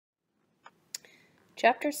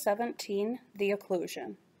Chapter 17, The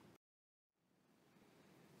Occlusion.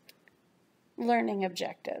 Learning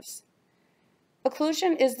objectives.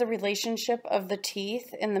 Occlusion is the relationship of the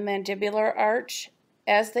teeth in the mandibular arch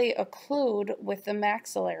as they occlude with the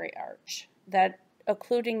maxillary arch. That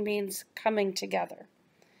occluding means coming together.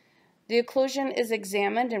 The occlusion is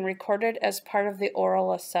examined and recorded as part of the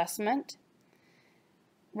oral assessment.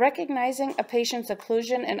 Recognizing a patient's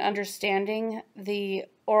occlusion and understanding the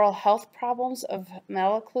oral health problems of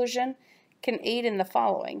malocclusion can aid in the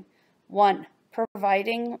following. 1.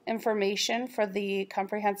 Providing information for the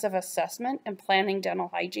comprehensive assessment and planning dental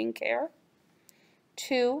hygiene care.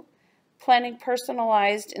 2. Planning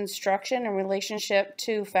personalized instruction in relationship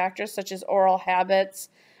to factors such as oral habits,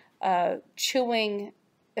 chewing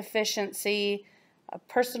efficiency,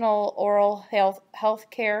 personal oral health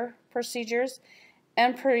care procedures,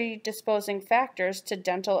 and predisposing factors to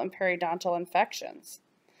dental and periodontal infections.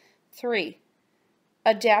 3.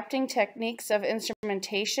 Adapting techniques of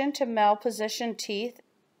instrumentation to malpositioned teeth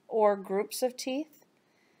or groups of teeth.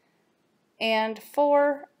 And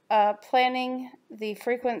 4. Planning the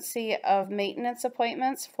frequency of maintenance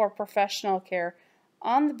appointments for professional care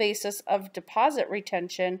on the basis of deposit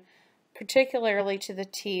retention, particularly to the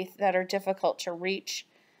teeth that are difficult to reach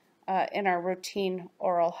in our routine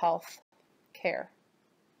oral health care.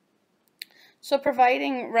 So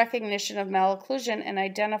providing recognition of malocclusion and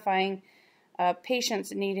identifying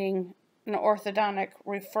patients needing an orthodontic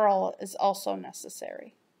referral is also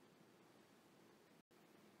necessary.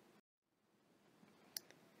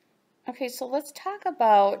 Okay, so let's talk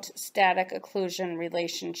about static occlusion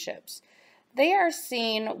relationships. They are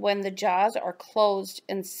seen when the jaws are closed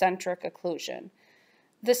in centric occlusion.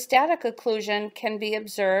 The static occlusion can be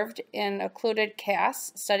observed in occluded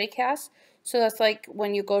casts, study casts. So that's like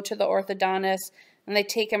when you go to the orthodontist and they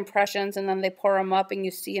take impressions and then they pour them up and you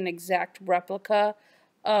see an exact replica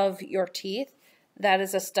of your teeth. That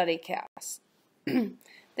is a study cast.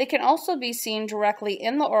 They can also be seen directly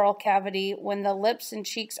in the oral cavity when the lips and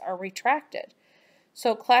cheeks are retracted.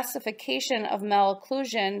 So classification of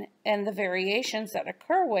malocclusion and the variations that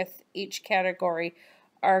occur with each category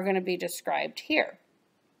are going to be described here.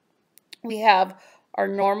 We have our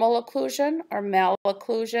normal occlusion, our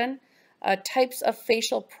malocclusion, types of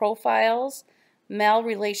facial profiles,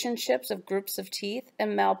 malrelationships of groups of teeth,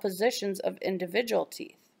 and malpositions of individual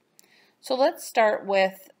teeth. So let's start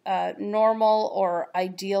with normal or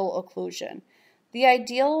ideal occlusion. The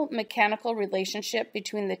ideal mechanical relationship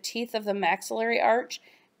between the teeth of the maxillary arch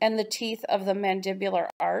and the teeth of the mandibular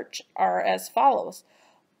arch are as follows.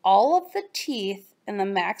 All of the teeth in the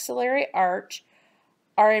maxillary arch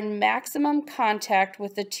are in maximum contact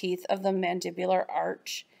with the teeth of the mandibular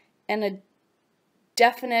arch in a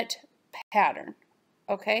definite pattern.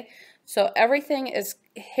 Okay, so everything is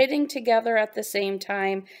hitting together at the same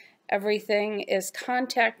time. Everything is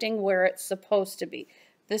contacting where it's supposed to be.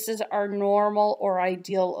 This is our normal or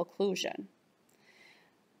ideal occlusion.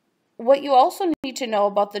 What you also need to know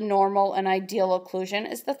about the normal and ideal occlusion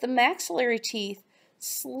is that the maxillary teeth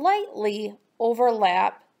slightly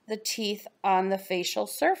overlap the teeth on the facial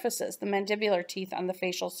surfaces, the mandibular teeth on the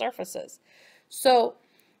facial surfaces. So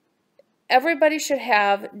everybody should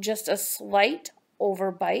have just a slight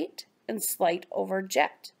overbite and slight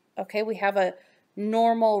overjet. Okay, we have a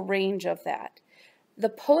normal range of that. The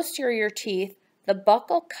posterior teeth, the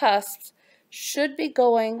buccal cusps, should be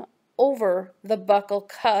going over the buccal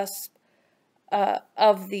cusp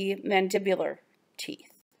of the mandibular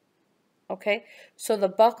teeth. Okay, so the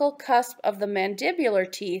buccal cusp of the mandibular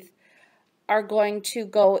teeth are going to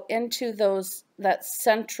go into that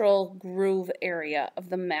central groove area of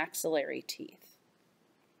the maxillary teeth.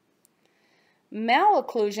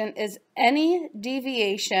 Malocclusion is any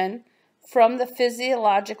deviation from the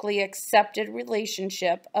physiologically accepted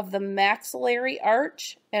relationship of the maxillary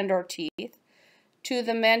arch and/or teeth to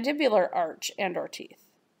the mandibular arch and/or teeth.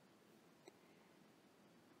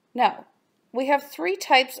 Now, we have three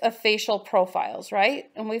types of facial profiles, right?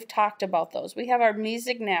 And we've talked about those. We have our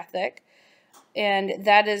mesognathic, and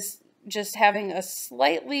that is just having a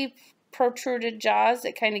slightly protruded jaws.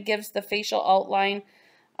 It kind of gives the facial outline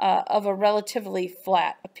of a relatively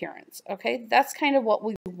flat appearance. Okay, that's kind of what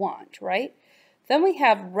we want, right? Then we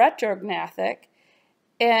have retrognathic,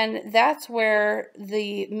 and that's where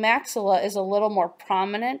the maxilla is a little more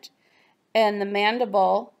prominent and the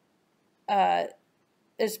mandible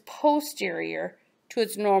is posterior to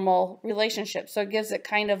its normal relationship. So it gives it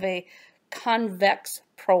kind of a convex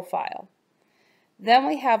profile. Then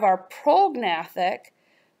we have our prognathic,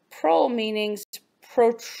 pro meaning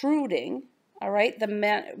protruding. All right,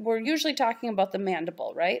 we're usually talking about the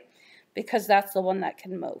mandible, right? Because that's the one that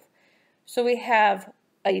can move. So we have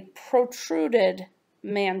a protruded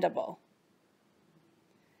mandible.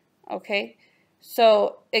 Okay,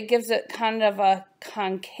 so it gives it kind of a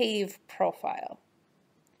concave profile.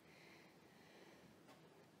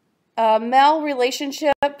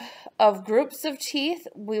 Malrelationship of groups of teeth,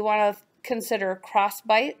 we want to consider cross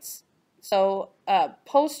bites. So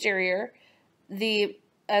posterior,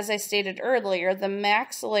 as I stated earlier, the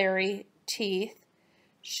maxillary teeth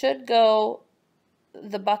should go,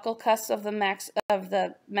 the buccal cusp of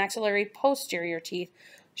the maxillary posterior teeth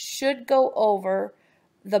should go over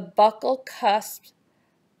the buccal cusp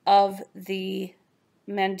of the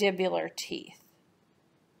mandibular teeth.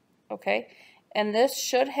 Okay, and this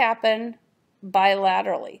should happen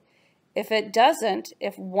bilaterally. If it doesn't,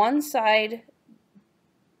 if one side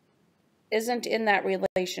isn't in that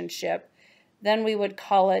relationship, then we would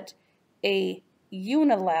call it a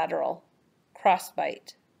unilateral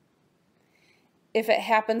crossbite. If it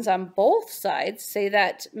happens on both sides, say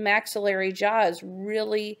that maxillary jaw is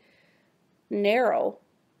really narrow,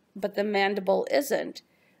 but the mandible isn't,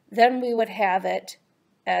 then we would have it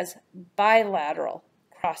as bilateral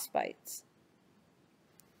crossbites.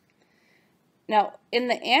 Now, in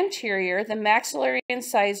the anterior, the maxillary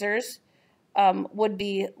incisors would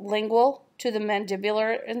be lingual to the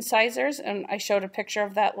mandibular incisors, and I showed a picture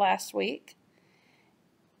of that last week.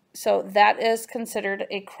 So that is considered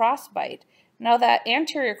a crossbite. Now, that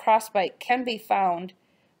anterior crossbite can be found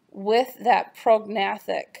with that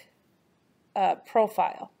prognathic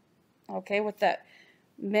profile, okay, with that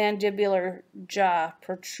mandibular jaw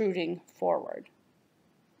protruding forward.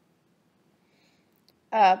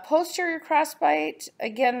 Posterior crossbite,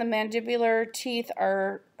 again, the mandibular teeth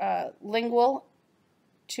are lingual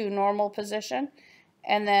to normal position,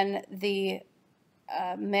 and then the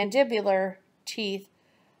mandibular teeth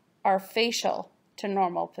are facial to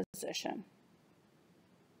normal position.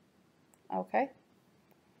 Okay?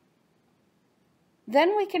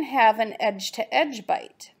 Then we can have an edge-to-edge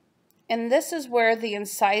bite, and this is where the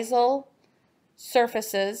incisal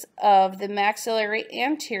surfaces of the maxillary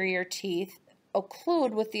anterior teeth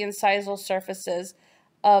occlude with the incisal surfaces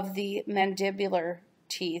of the mandibular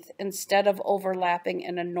teeth instead of overlapping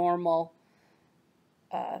in a normal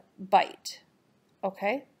bite.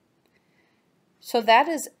 Okay? So that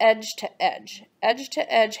is edge to edge. Edge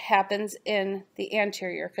to edge happens in the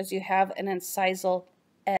anterior because you have an incisal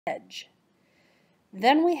edge.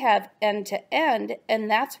 Then we have end to end, and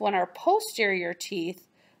that's when our posterior teeth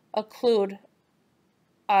occlude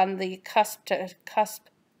on the cusp to cusp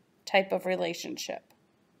type of relationship.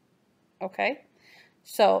 Okay?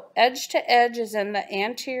 So edge to edge is in the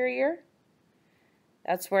anterior.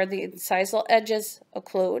 That's where the incisal edges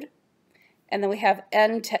occlude. And then we have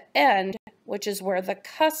end to end, which is where the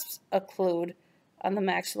cusps occlude on the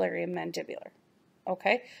maxillary and mandibular.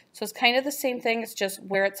 Okay? So it's kind of the same thing, it's just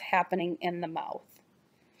where it's happening in the mouth.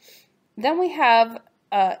 Then we have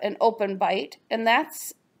an open bite, and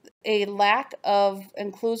that's a lack of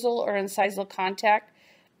occlusal or incisal contact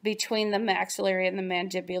between the maxillary and the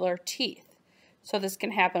mandibular teeth. So this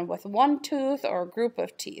can happen with one tooth or a group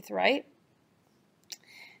of teeth, right?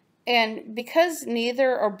 And because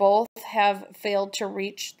neither or both have failed to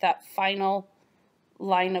reach that final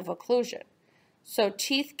line of occlusion, so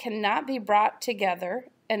teeth cannot be brought together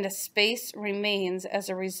and a space remains as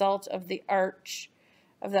a result of the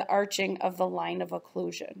arching of the line of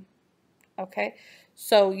occlusion. Okay,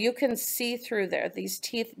 so you can see through there. These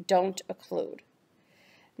teeth don't occlude.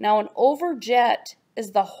 Now, an overjet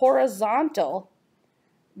is the horizontal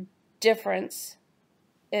difference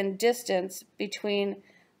in distance between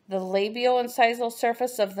the labio-incisal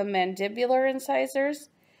surface of the mandibular incisors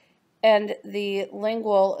and the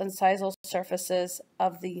lingual incisal surfaces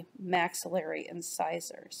of the maxillary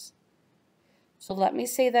incisors. So let me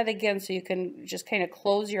say that again so you can just kind of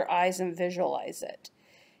close your eyes and visualize it.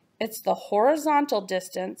 It's the horizontal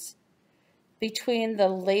distance between the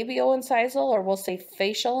labio-incisal, or we'll say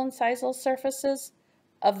facial incisal surfaces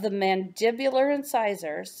of the mandibular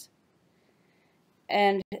incisors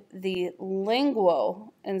and the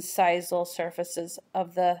linguo-incisal surfaces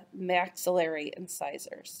of the maxillary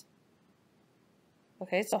incisors.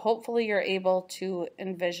 Okay, so hopefully you're able to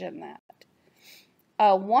envision that.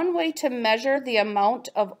 One way to measure the amount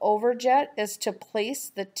of overjet is to place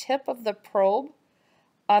the tip of the probe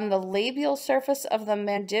on the labial surface of the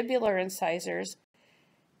mandibular incisors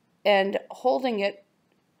and holding it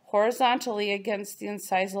horizontally against the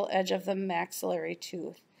incisal edge of the maxillary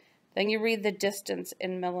tooth. Then you read the distance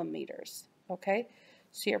in millimeters, okay?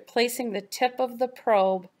 So you're placing the tip of the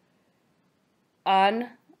probe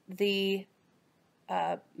on the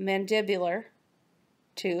mandibular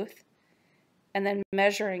tooth and then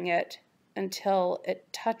measuring it until it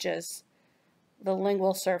touches the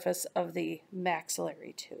lingual surface of the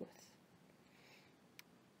maxillary tooth.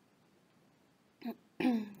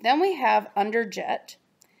 Then we have underjet,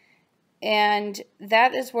 and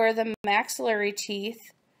that is where the maxillary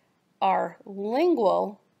teeth are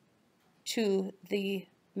lingual to the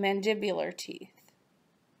mandibular teeth.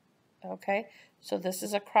 Okay, so this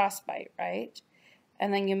is a crossbite, right?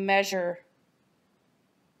 And then you measure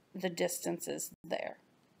the distances there.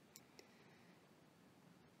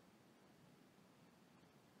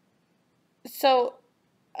 So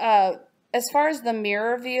as far as the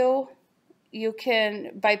mirror view, you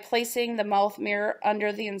can, by placing the mouth mirror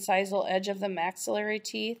under the incisal edge of the maxillary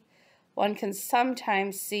teeth, one can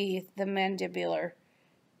sometimes see the mandibular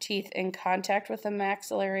teeth in contact with the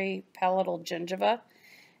maxillary palatal gingiva.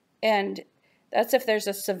 And that's if there's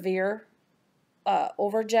a severe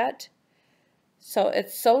overjet. So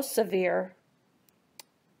it's so severe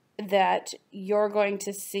that you're going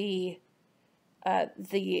to see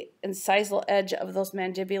the incisal edge of those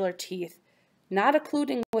mandibular teeth not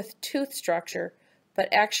occluding with tooth structure, but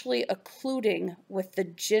actually occluding with the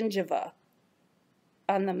gingiva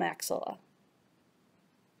on the maxilla.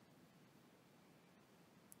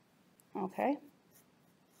 Okay.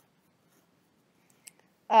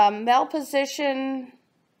 Malposition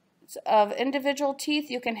of individual teeth,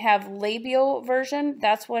 you can have labioversion.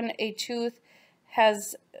 That's when a tooth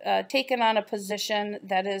has taken on a position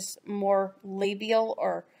that is more labial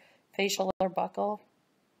or facial or buccal,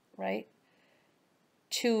 right,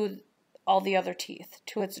 to all the other teeth,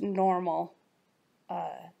 to its normal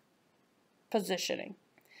positioning.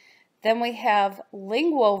 Then we have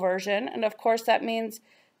linguoversion, and of course that means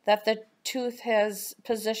that the tooth has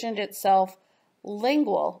positioned itself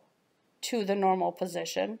lingual to the normal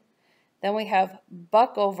position. Then we have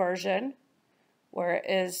buccoversion, where it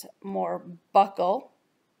is more buccal.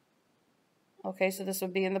 Okay, so this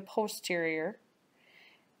would be in the posterior.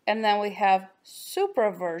 And then we have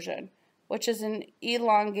supraversion, which is an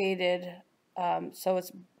elongated, so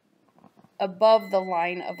it's above the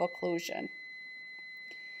line of occlusion.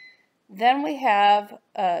 Then we have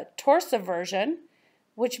torsiversion,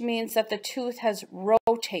 which means that the tooth has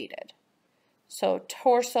rotated. So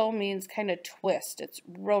torso means kind of twist, it's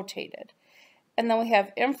rotated. And then we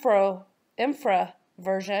have infraversion,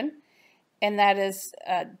 and that is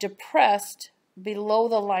depressed below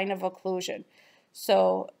the line of occlusion.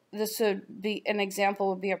 So this would be, an example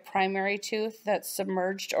would be a primary tooth that's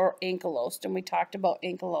submerged or ankylosed, and we talked about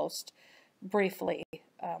ankylosed briefly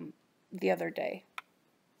the other day.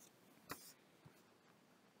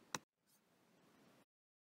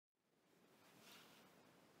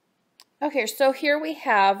 Okay, so here we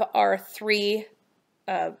have our three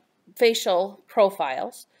facial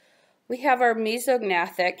profiles. We have our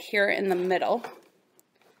mesognathic here in the middle.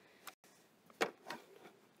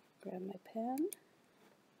 Grab my pen.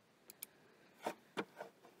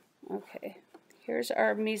 Okay, here's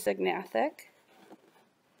our mesognathic.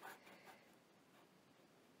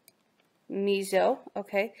 Meso,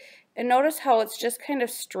 okay. And notice how it's just kind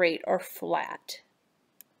of straight or flat.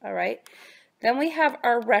 All right. Then we have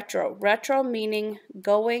our retro. Retro meaning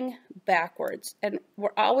going backwards. And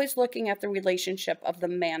we're always looking at the relationship of the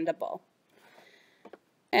mandible.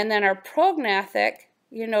 And then our prognathic,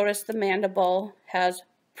 you notice the mandible has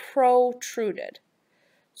protruded.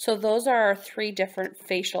 So those are our three different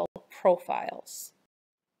facial profiles.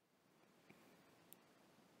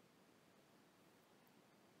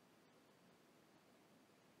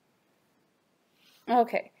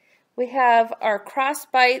 Okay, we have our cross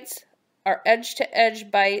bites, our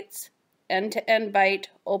edge-to-edge bites, end-to-end bite,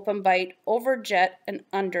 open bite, overjet, and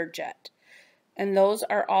underjet. And those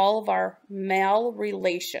are all of our mal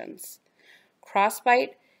relations.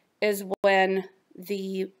 Crossbite is when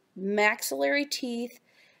the maxillary teeth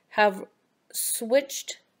have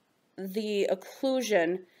switched the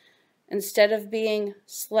occlusion, instead of being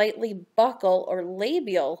slightly buccal or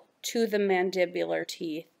labial to the mandibular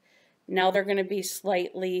teeth. Now they're going to be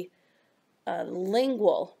slightly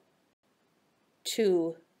lingual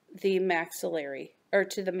to the maxillary, or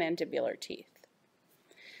to the mandibular teeth.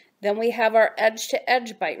 Then we have our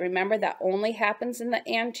edge-to-edge bite. Remember, that only happens in the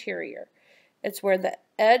anterior. It's where the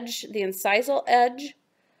edge, the incisal edge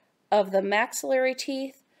of the maxillary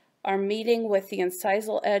teeth are meeting with the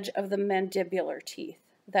incisal edge of the mandibular teeth.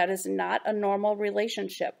 That is not a normal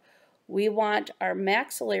relationship. We want our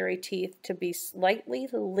maxillary teeth to be slightly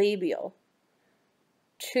labial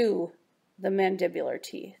to the mandibular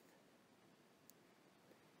teeth.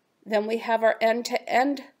 Then we have our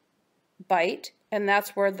end-to-end bite, and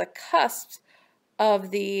that's where the cusps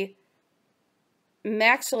of the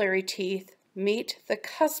maxillary teeth meet the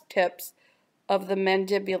cusp tips of the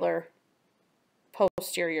mandibular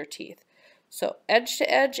posterior teeth. So edge to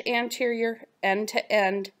edge anterior, end to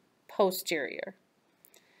end posterior.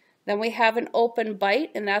 Then we have an open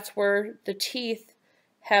bite, and that's where the teeth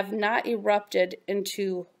have not erupted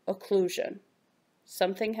into occlusion.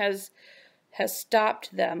 Something has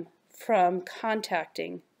stopped them from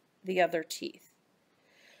contacting the other teeth.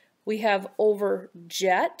 We have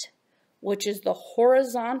overjet, which is the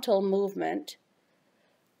horizontal movement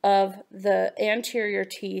of the anterior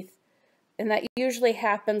teeth, and that usually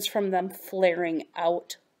happens from them flaring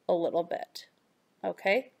out a little bit,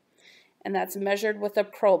 okay? And that's measured with a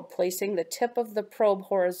probe, placing the tip of the probe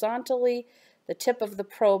horizontally. The tip of the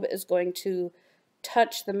probe is going to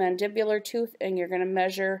touch the mandibular tooth, and you're going to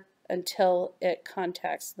measure until it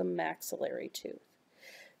contacts the maxillary tooth.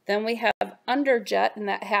 Then we have underjet, and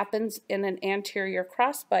that happens in an anterior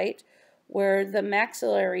crossbite where the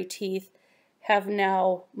maxillary teeth have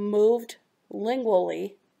now moved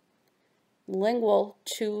lingual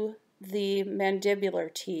to the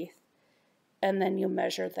mandibular teeth, and then you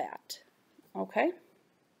measure that. Okay?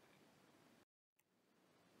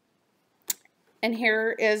 And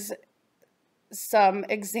here is some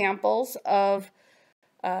examples of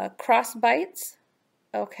cross bites.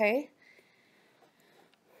 Okay?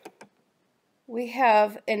 We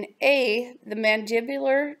have in A, the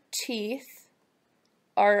mandibular teeth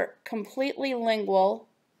are completely lingual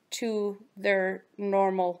to their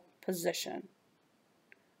normal position.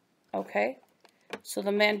 Okay? So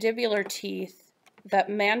the mandibular teeth, that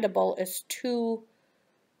mandible is too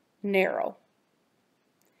narrow.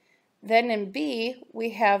 Then in B,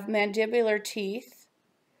 we have mandibular teeth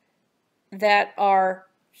that are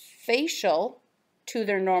facial to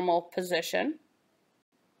their normal position.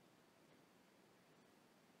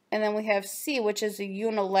 And then we have C, which is a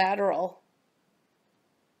unilateral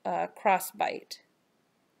crossbite.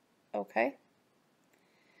 Okay?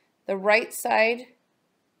 The right side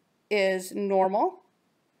is normal,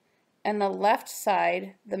 and the left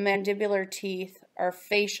side, the mandibular teeth, are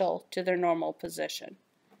facial to their normal position.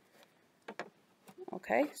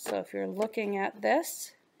 Okay, so if you're looking at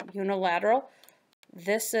this, unilateral,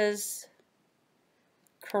 this is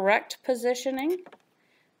correct positioning,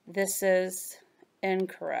 this is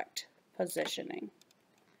incorrect positioning.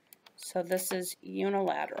 So this is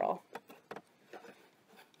unilateral.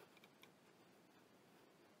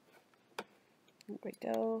 Here we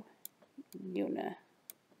go, unilateral.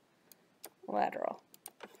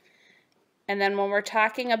 And then when we're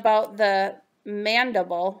talking about the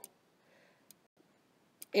mandible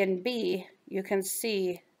in B, you can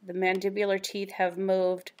see the mandibular teeth have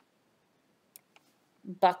moved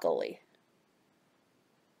buccally.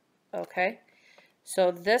 Okay,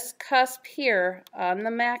 so this cusp here on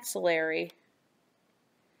the maxillary,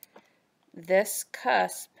 this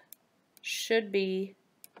cusp should be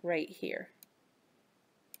right here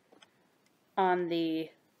on the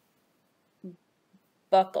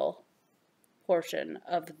buccal portion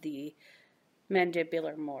of the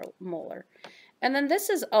mandibular molar. And then this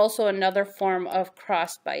is also another form of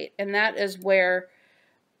crossbite, and that is where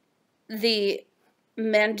the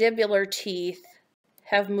mandibular teeth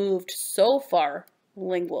have moved so far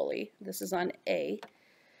lingually, this is on A,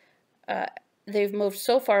 they've moved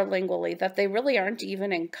so far lingually that they really aren't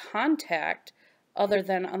even in contact other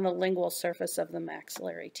than on the lingual surface of the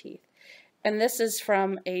maxillary teeth. And this is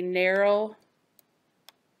from a narrow,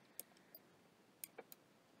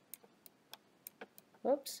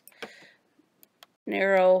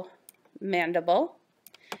 narrow mandible,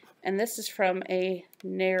 and this is from a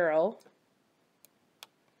narrow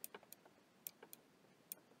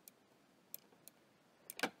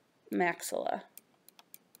maxilla.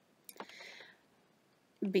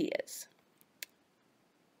 B is.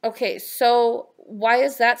 Okay, so why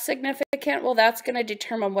is that significant? Well, that's going to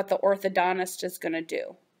determine what the orthodontist is going to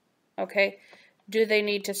do. Okay, do they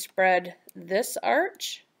need to spread this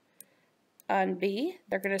arch? On B,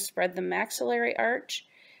 they're going to spread the maxillary arch,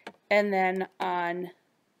 and then on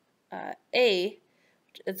A,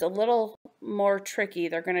 it's a little more tricky.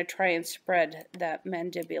 They're going to try and spread that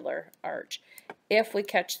mandibular arch if we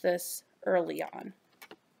catch this early on.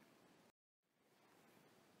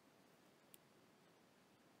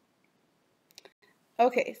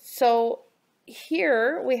 Okay, so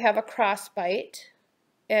here we have a crossbite,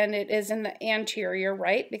 and it is in the anterior,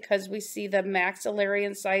 right? Because we see the maxillary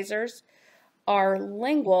incisors are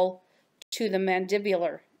lingual to the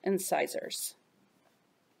mandibular incisors.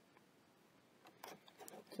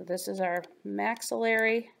 So this is our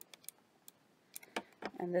maxillary,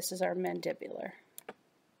 and this is our mandibular.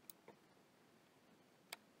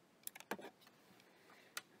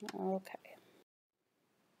 Okay.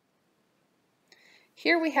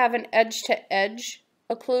 Here we have an edge-to-edge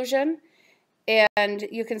occlusion, and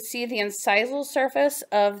you can see the incisal surface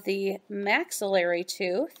of the maxillary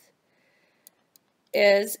tooth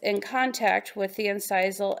is in contact with the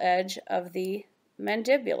incisal edge of the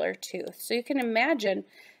mandibular tooth. So you can imagine,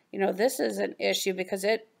 this is an issue because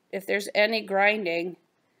if there's any grinding,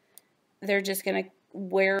 they're just going to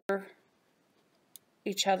wear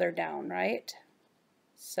each other down, right?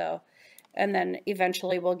 So, and then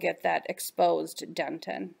eventually we'll get that exposed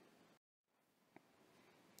dentin.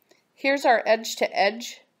 Here's our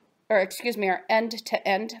edge-to-edge, or excuse me, our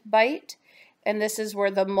end-to-end bite. And this is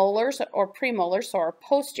where the molars or premolars, so our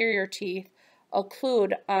posterior teeth,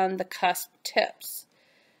 occlude on the cusp tips.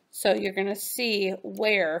 So you're going to see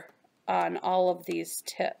wear on all of these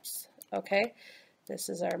tips, okay? This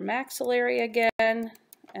is our maxillary again,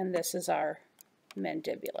 and this is our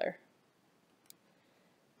mandibular.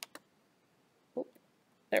 Oop,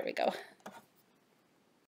 there we go.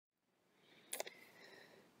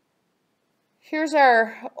 Here's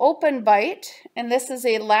our open bite, and this is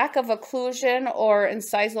a lack of occlusion or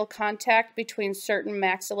incisal contact between certain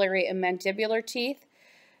maxillary and mandibular teeth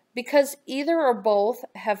because either or both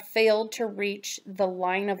have failed to reach the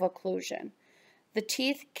line of occlusion. The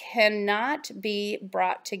teeth cannot be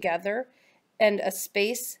brought together and a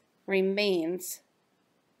space remains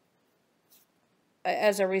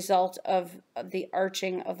as a result of the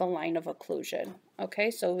arching of the line of occlusion. Okay,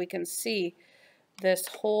 so we can see this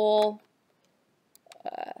whole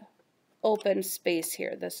open space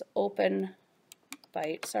here, this open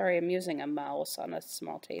bite. Sorry, I'm using a mouse on a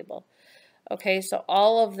small table. Okay, so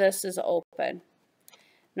all of this is open.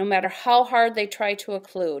 No matter how hard they try to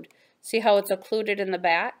occlude. See how it's occluded in the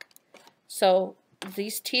back? So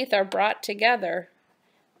these teeth are brought together,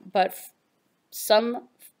 but some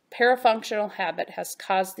parafunctional habit has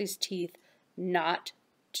caused these teeth not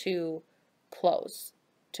to close,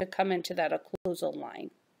 to come into that occlusal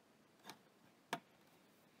line.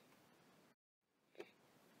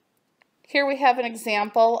 Here we have an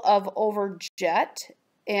example of overjet,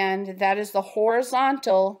 and that is the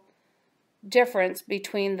horizontal difference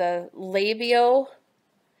between the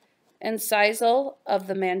labio-incisal of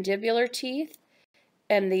the mandibular teeth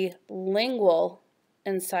and the lingual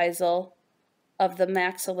incisal of the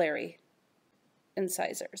maxillary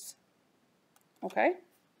incisors. Okay?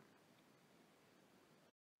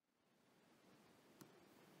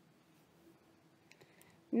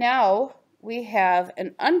 Now we have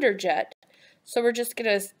an underjet. So we're just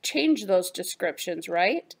going to change those descriptions,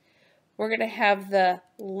 right? We're going to have the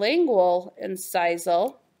lingual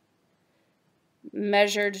incisal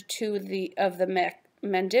measured to the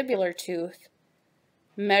mandibular tooth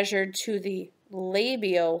measured to the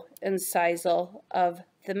labio-incisal of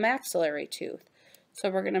the maxillary tooth. So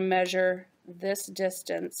we're going to measure this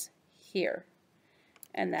distance here,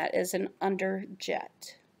 and that is an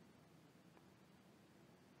underjet.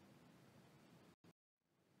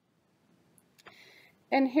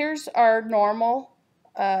 And here's our normal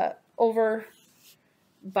over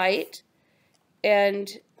bite,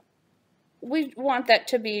 and we want that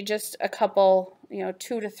to be just a couple, 2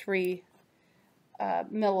 to 3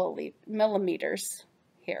 millimeters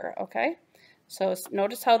here, okay? So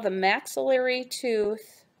notice how the maxillary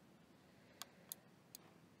tooth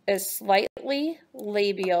is slightly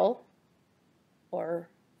labial or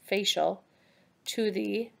facial to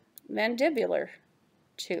the mandibular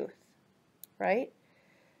tooth, right?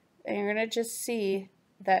 And you're going to just see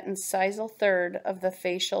that incisal third of the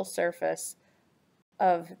facial surface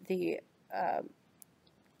of the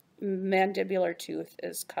mandibular tooth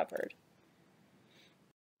is covered.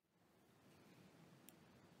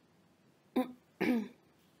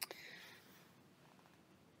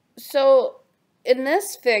 So in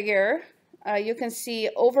this figure, you can see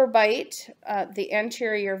overbite, the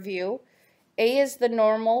anterior view. A is the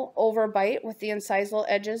normal overbite with the incisal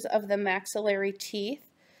edges of the maxillary teeth.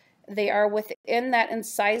 They are within that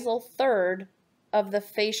incisal third of the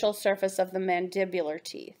facial surface of the mandibular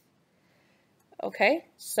teeth. Okay,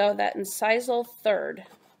 so that incisal third.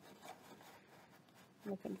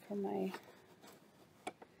 Looking for my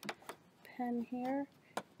pen here.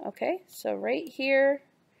 Okay, so right here,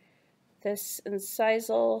 this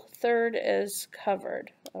incisal third is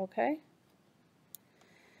covered. Okay.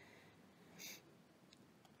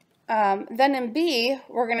 Then in B,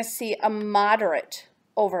 we're going to see a moderate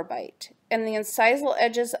overbite, and the incisal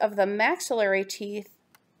edges of the maxillary teeth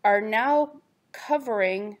are now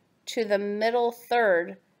covering to the middle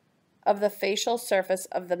third of the facial surface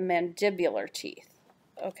of the mandibular teeth.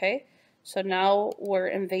 Okay, so now we're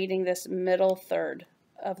invading this middle third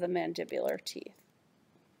of the mandibular teeth.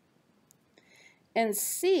 In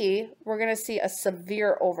C, we're going to see a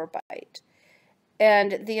severe overbite.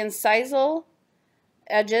 And the incisal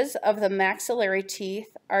edges of the maxillary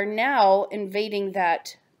teeth are now invading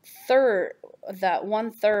that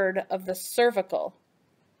 1/3 of the cervical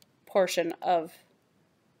portion of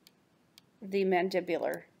the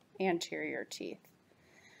mandibular anterior teeth.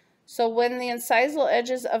 So when the incisal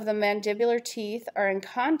edges of the mandibular teeth are in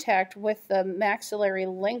contact with the maxillary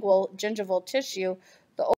lingual gingival tissue,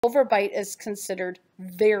 the overbite is considered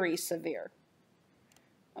very severe.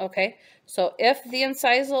 Okay, so if the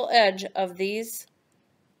incisal edge of these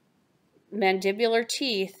mandibular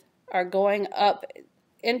teeth are going up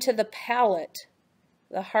into the palate,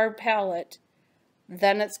 the hard palate,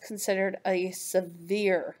 then it's considered a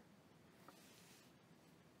severe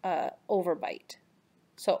overbite.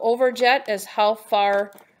 So overjet is how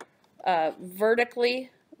far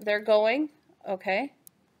vertically they're going, okay?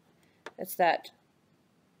 It's that,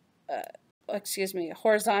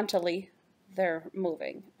 horizontally they're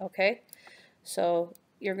moving, okay? So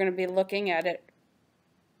you're going to be looking at it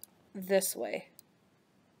this way.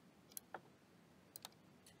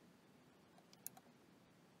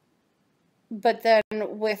 But then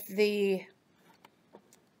with the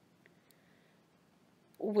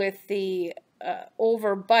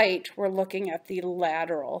overbite, we're looking at the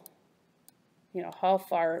lateral. You know, how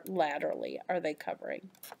far laterally are they covering?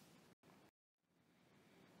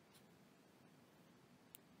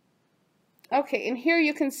 Okay, and here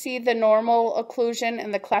you can see the normal occlusion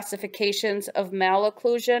and the classifications of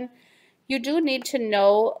malocclusion. You do need to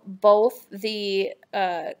know both the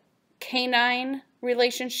canine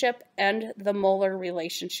relationship and the molar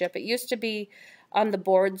relationship. It used to be on the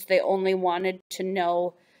boards they only wanted to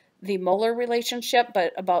know the molar relationship,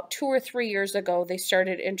 but about 2 or 3 years ago they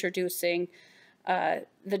started introducing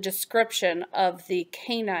the description of the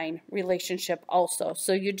canine relationship also.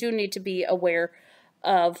 So you do need to be aware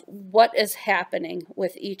of what is happening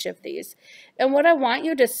with each of these. And what I want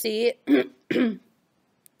you to see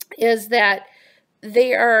is that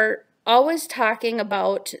they are always talking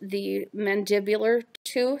about the mandibular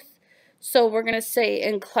tooth. So we're going to say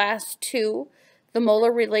in class 2, the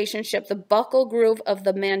molar relationship, the buccal groove of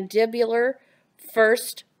the mandibular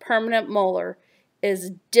first permanent molar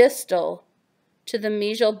is distal to the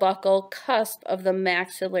mesial buccal cusp of the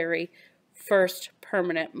maxillary first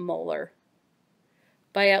permanent molar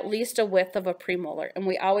by at least a width of a premolar. And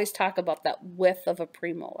we always talk about that width of a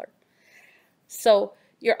premolar. So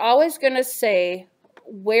you're always going to say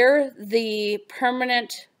where the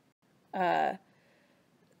permanent, where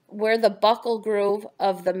the buccal groove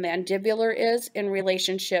of the mandibular is in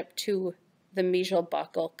relationship to the mesial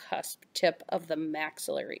buccal cusp tip of the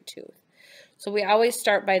maxillary tooth. So we always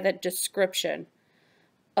start by the description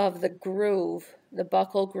of the groove, the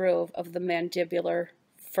buccal groove of the mandibular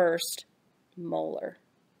first molar.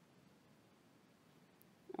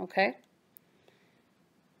 Okay?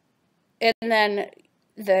 And then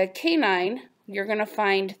the canine, you're going to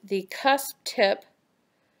find the cusp tip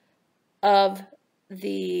of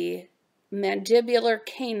the mandibular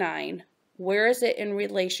canine. Where is it in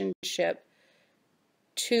relationship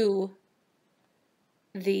to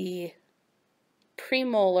the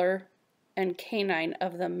premolar and canine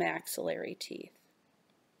of the maxillary teeth?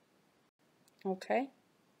 Okay.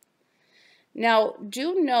 Now,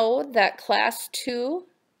 do know that class 2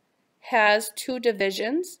 has 2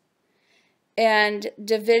 divisions, and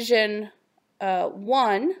division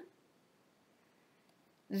 1,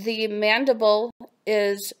 the mandible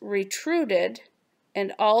is retruded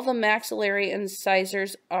and all the maxillary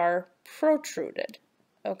incisors are protruded,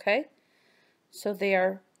 okay? So they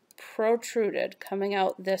are protruded, coming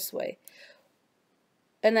out this way.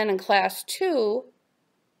 And then in class 2,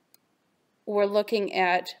 we're looking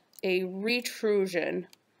at a retrusion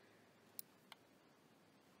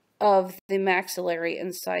of the maxillary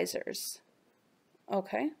incisors.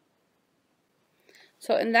 Okay?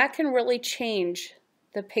 So, and that can really change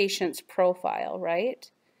the patient's profile,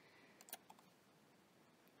 right?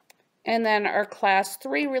 And then our class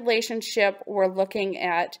 3 relationship, we're looking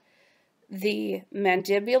at the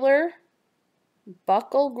mandibular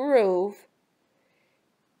buccal groove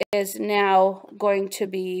is now going to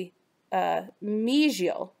be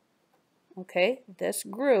mesial. Okay, this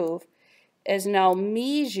groove is now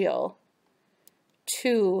mesial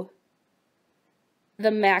to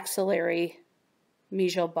the maxillary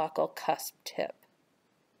mesial buccal cusp tip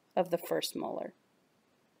of the first molar.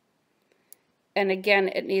 And again,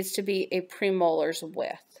 it needs to be a premolar's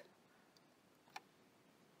width.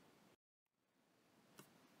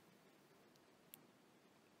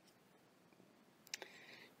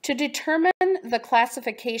 To determine the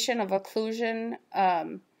classification of occlusion,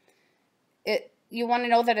 you want to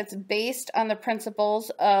know that it's based on the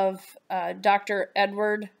principles of Dr.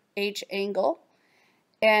 Edward H. Engel,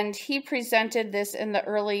 and he presented this in the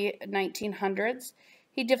early 1900s.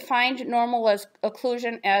 He defined normal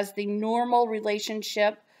occlusion as the normal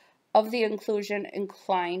relationship of the occlusion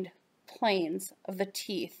inclined planes of the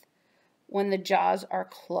teeth when the jaws are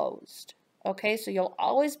closed. Okay, so you'll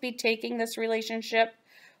always be taking this relationship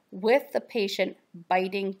with the patient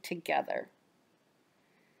biting together.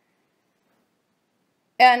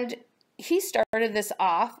 And he started this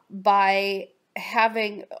off by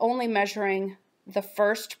only measuring the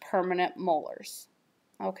first permanent molars.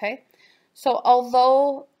 Okay, so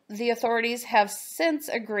although the authorities have since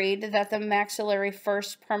agreed that the maxillary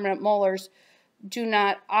first permanent molars do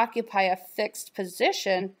not occupy a fixed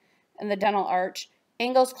position in the dental arch,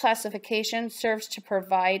 Engel's classification serves to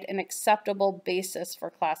provide an acceptable basis for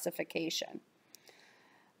classification.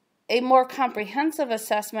 A more comprehensive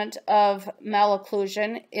assessment of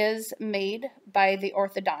malocclusion is made by the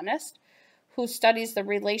orthodontist, who studies the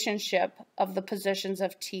relationship of the positions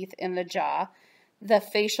of teeth in the jaw, the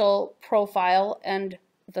facial profile, and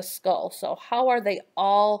the skull. So how are they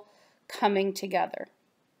all coming together?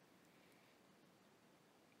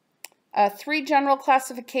 3 general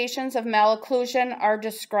classifications of malocclusion are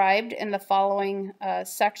described in the following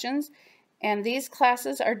sections, and these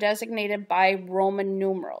classes are designated by Roman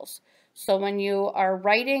numerals. So when you are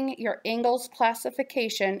writing your Engel's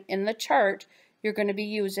classification in the chart, you're going to be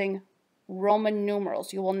using Roman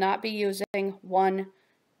numerals. You will not be using 1,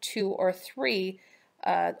 2, or 3.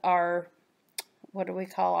 What do we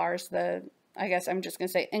call ours? I guess I'm just going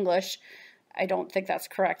to say English. I don't think that's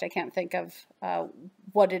correct. I can't think of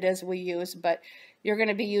what it is we use, but you're going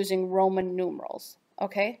to be using Roman numerals,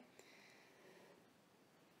 okay?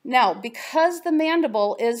 Now, because the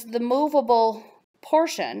mandible is the movable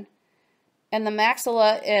portion and the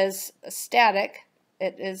maxilla is static,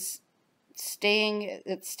 it's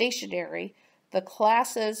stationary, the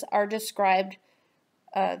classes are described,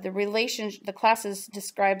 the classes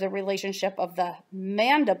describe the relationship of the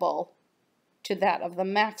mandible to that of the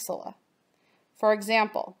maxilla. For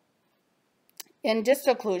example, in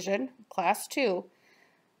distal occlusion, class 2,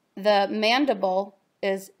 the mandible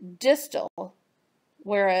is distal,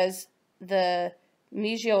 whereas the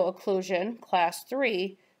mesial occlusion, class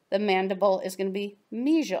 3, the mandible is going to be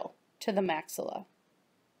mesial to the maxilla.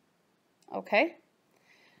 Okay?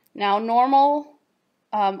 Now, normal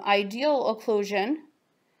ideal occlusion,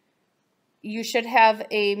 you should have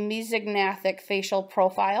a mesognathic facial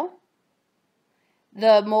profile.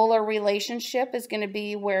 The molar relationship is going to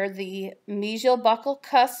be where the mesial buccal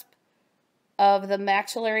cusp of the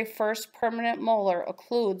maxillary first permanent molar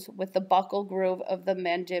occludes with the buccal groove of the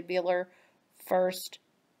mandibular first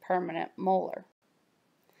permanent molar.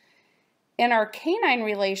 In our canine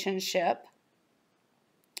relationship,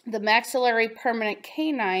 the maxillary permanent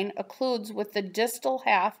canine occludes with the distal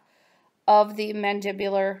half of the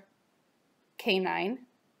mandibular canine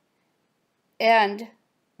and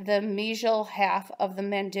the mesial half of the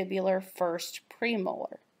mandibular first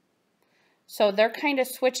premolar. So they're kind of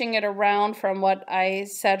switching it around from what I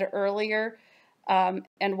said earlier and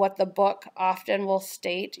what the book often will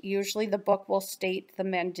state. Usually the book will state the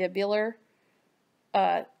mandibular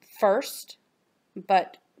first,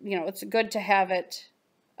 but you know, it's good to have it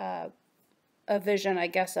a vision, I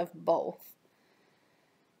guess, of both.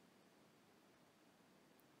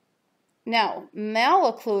 Now,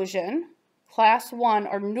 malocclusion, class 1,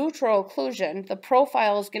 or neutral occlusion, the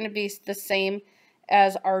profile is going to be the same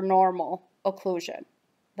as our normal occlusion.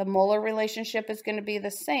 The molar relationship is going to be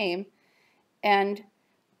the same, and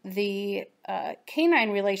the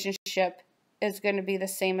canine relationship is going to be the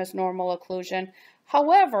same as normal occlusion.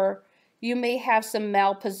 However, you may have some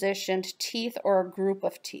malpositioned teeth or a group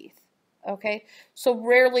of teeth. Okay, so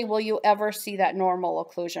rarely will you ever see that normal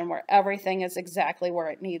occlusion where everything is exactly where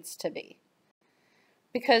it needs to be.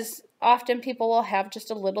 Because often people will have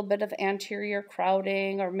just a little bit of anterior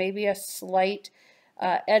crowding or maybe a slight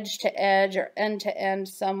edge to edge or end to end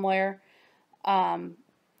somewhere.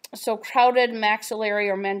 So crowded maxillary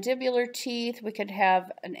or mandibular teeth, we could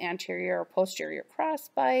have an anterior or posterior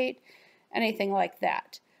crossbite, anything like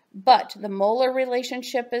that. But the molar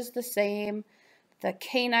relationship is the same, the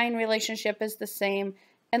canine relationship is the same,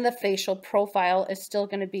 and the facial profile is still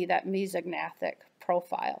going to be that mesognathic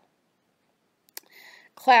profile.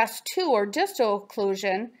 Class 2, or distal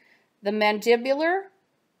occlusion, the mandibular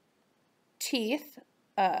teeth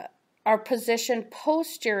are positioned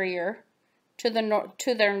posterior to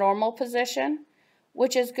their normal position,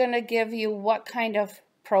 which is going to give you what kind of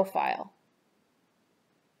profile?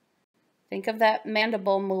 Think of that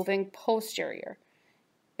mandible moving posterior.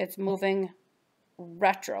 It's moving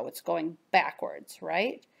retro. It's going backwards,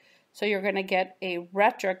 right? So you're going to get a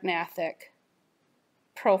retrognathic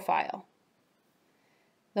profile.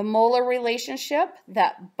 The molar relationship,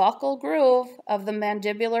 that buccal groove of the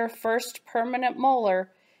mandibular first permanent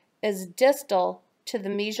molar, is distal to the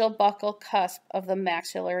mesial buccal cusp of the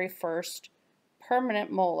maxillary first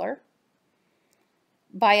permanent molar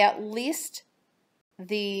by at least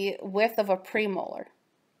the width of a premolar.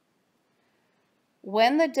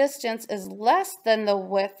 When the distance is less than the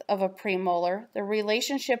width of a premolar, the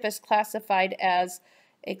relationship is classified as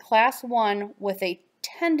a class 1 with a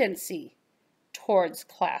tendency towards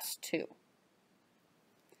class 2.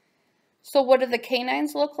 So what do the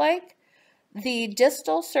canines look like? The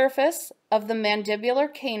distal surface of the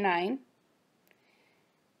mandibular canine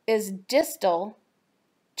is distal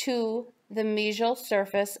to the mesial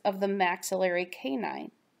surface of the maxillary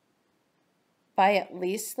canine by at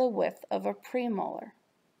least the width of a premolar.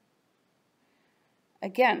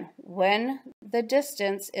 Again, when the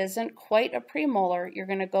distance isn't quite a premolar, you're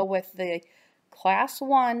going to go with the class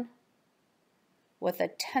 1 with a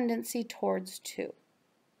tendency towards 2.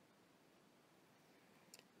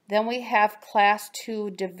 Then we have class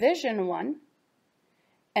 2 division 1,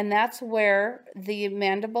 and that's where the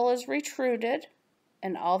mandible is retruded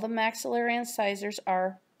and all the maxillary incisors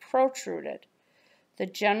are protruded. The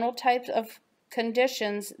general types of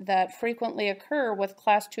conditions that frequently occur with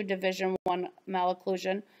class 2 division 1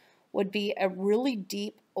 malocclusion would be a really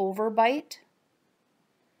deep overbite,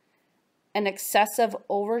 an excessive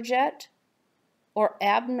overjet, or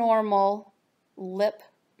abnormal lip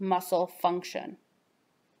muscle function.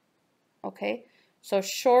 Okay, so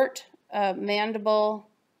short mandible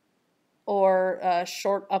or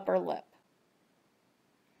short upper lip.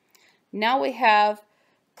 Now we have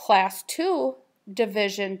class 2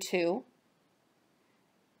 division 2,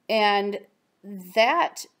 and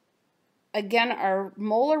that, again, our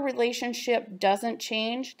molar relationship doesn't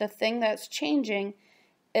change. The thing that's changing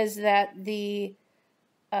is that the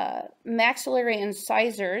maxillary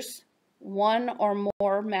incisors, one or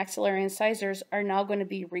more maxillary incisors, are now going to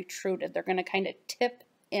be retruded. They're going to kind of tip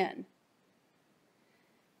in.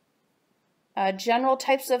 General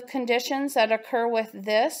types of conditions that occur with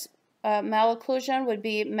this malocclusion would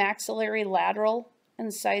be maxillary lateral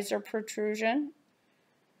incisor protrusion.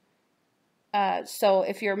 So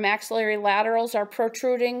if your maxillary laterals are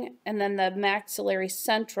protruding, and then the maxillary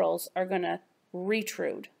centrals are going to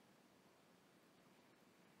retrude.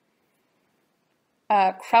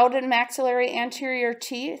 Crowded maxillary anterior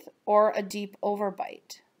teeth or a deep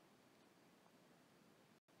overbite.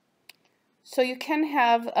 So you can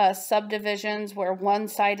have subdivisions where one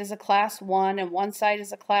side is a class 1 and one side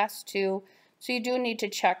is a class 2. So you do need to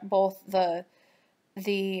check both the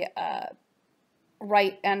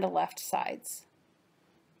right and the left sides.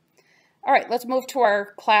 All right, let's move to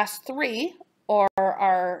our class 3 or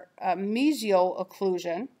our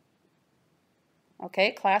mesio-occlusion.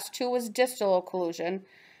 Okay, class 2 is distal occlusion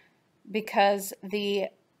because the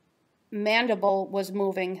mandible was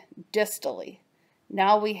moving distally.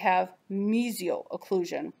 Now we have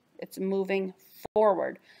mesio-occlusion. It's moving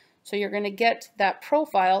forward. So you're going to get that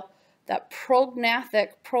profile, that prognathic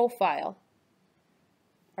profile,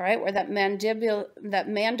 all right, where that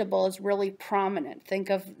mandible is really prominent. Think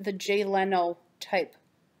of the Jay Leno type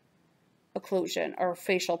occlusion or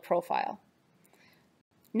facial profile.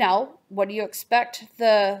 Now, what do you expect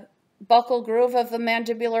the buccal groove of the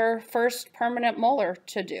mandibular first permanent molar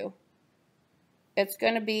to do? It's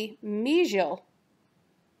going to be mesial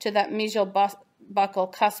to that mesial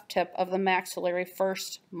buccal cusp tip of the maxillary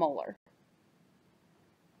first molar.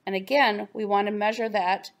 And again, we want to measure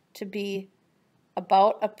that to be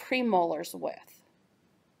about a premolar's width.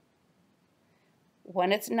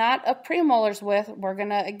 When it's not a premolar's width, we're going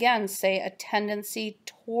to again say a tendency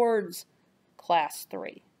towards class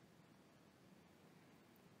 3.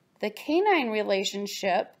 The canine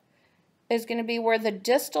relationship is going to be where the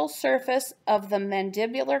distal surface of the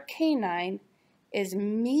mandibular canine is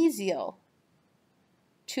mesial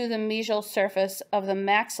to the mesial surface of the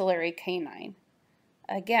maxillary canine,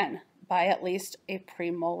 again, by at least a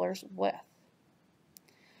premolar's width.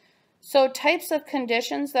 So types of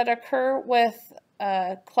conditions that occur with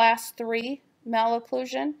class 3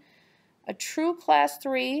 malocclusion. A true class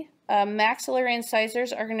 3 maxillary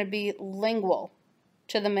incisors are going to be lingual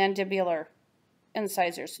to the mandibular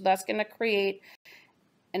incisors. So that's going to create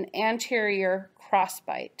an anterior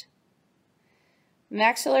crossbite.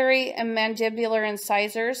 Maxillary and mandibular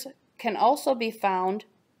incisors can also be found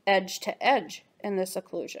edge to edge in this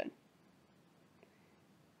occlusion.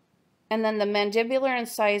 And then the mandibular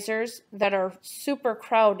incisors that are super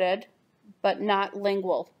crowded but not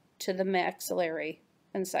lingual to the maxillary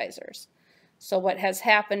incisors. So what has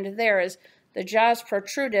happened there is the jaw's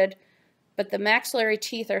protruded, but the maxillary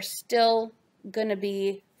teeth are still going to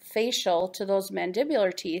be facial to those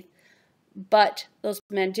mandibular teeth, but those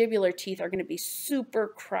mandibular teeth are going to be super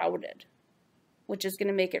crowded, which is going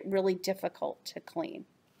to make it really difficult to clean.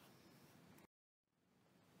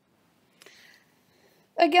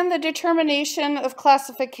 Again, the determination of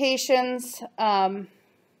classifications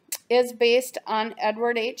is based on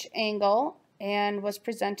Edward H. Engel and was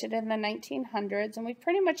presented in the 1900s, and we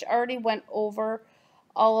pretty much already went over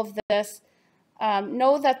all of this.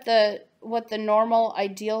 Know that what the normal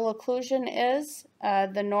ideal occlusion is.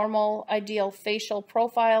 The normal ideal facial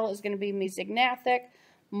profile is going to be mesognathic.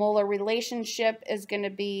 Molar relationship is going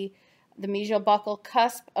to be the mesial buccal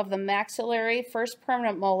cusp of the maxillary first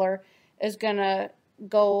permanent molar is going to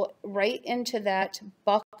go right into that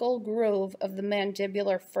buccal groove of the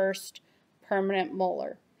mandibular first permanent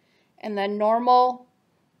molar. And then normal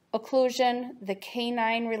occlusion, the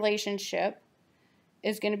canine relationship,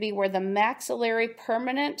 is going to be where the maxillary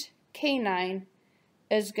permanent canine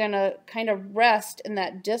is going to kind of rest in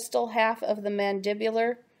that distal half of the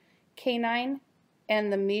mandibular canine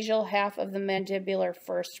and the mesial half of the mandibular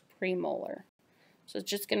first premolar. So it's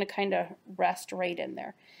just going to kind of rest right in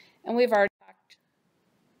there. And we've already talked,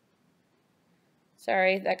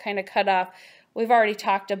 sorry, that kind of cut off. We've already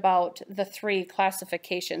talked about the 3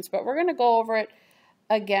 classifications, but we're going to go over it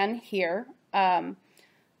again here.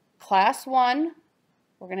 Class 1,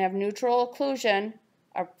 we're going to have neutral occlusion.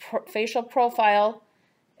 Our facial profile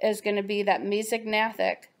is going to be that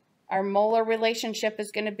mesognathic. Our molar relationship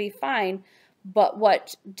is going to be fine, but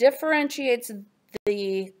what differentiates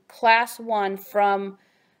the class 1 from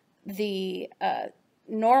the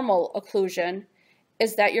normal occlusion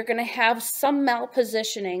is that you're going to have some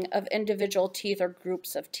malpositioning of individual teeth or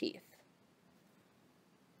groups of teeth.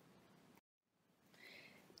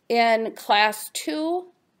 In class 2,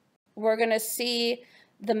 we're going to see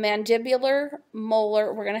the mandibular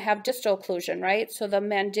molar, we're going to have distal occlusion, right? So the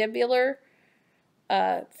mandibular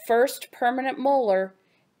first permanent molar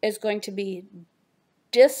is going to be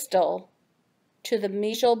distal to the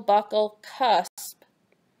mesial buccal cusp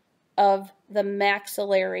of the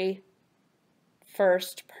maxillary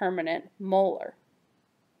first permanent molar.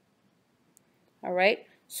 All right,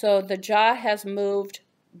 so the jaw has moved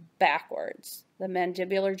backwards. The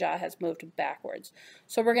mandibular jaw has moved backwards.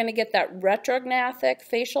 So we're going to get that retrognathic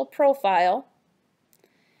facial profile,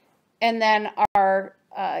 and then our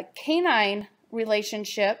canine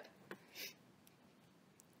relationship,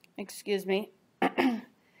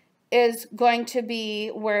 is going to be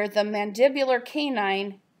where the mandibular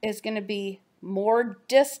canine is going to be more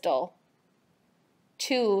distal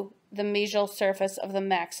to the mesial surface of the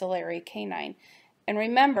maxillary canine. And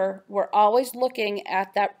remember, we're always looking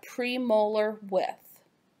at that premolar width.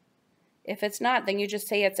 If it's not, then you just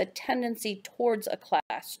say it's a tendency towards a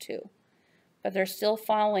class 2. But they're still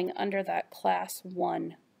falling under that class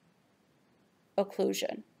 1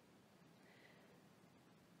 occlusion.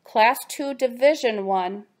 Class 2 division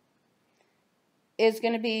 1 is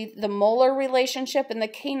going to be the molar relationship and the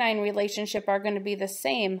canine relationship are going to be the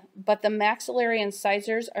same, but the maxillary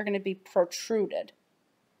incisors are going to be protruded.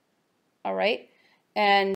 All right?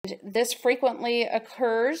 And this frequently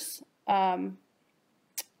occurs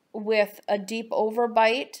with a deep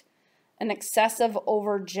overbite, an excessive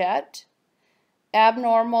overjet,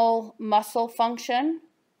 abnormal muscle function,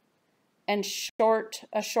 and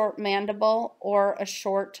a short mandible or a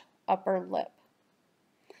short upper lip.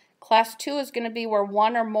 Class 2 is going to be where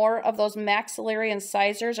one or more of those maxillary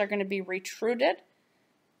incisors are going to be retruded.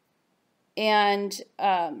 And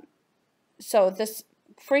so this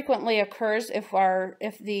frequently occurs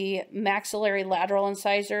if the maxillary lateral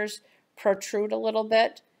incisors protrude a little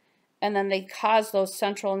bit, and then they cause those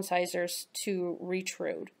central incisors to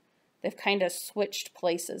retrude. They've kind of switched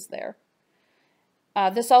places there.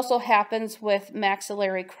 This also happens with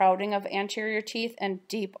maxillary crowding of anterior teeth and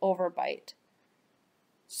deep overbite.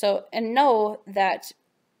 So, and know that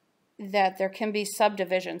there can be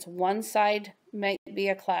subdivisions. One side might be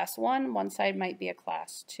a class 1, one side might be a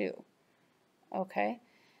class 2. Okay?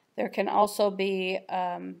 There can also be,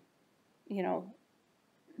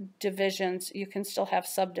 divisions. You can still have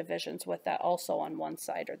subdivisions with that also on one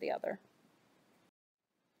side or the other.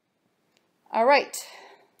 All right.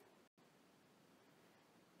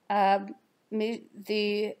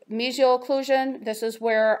 The mesial occlusion, this is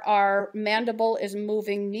where our mandible is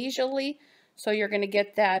moving mesially. So you're going to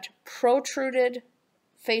get that protruded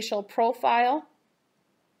facial profile.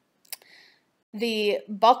 The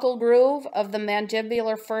buccal groove of the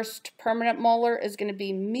mandibular first permanent molar is going to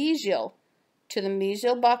be mesial to the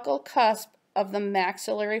mesiobuccal cusp of the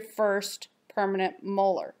maxillary first permanent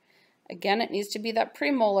molar. Again, it needs to be that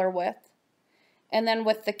premolar width. And then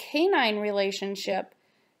with the canine relationship,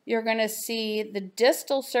 you're going to see the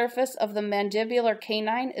distal surface of the mandibular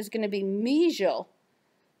canine is going to be mesial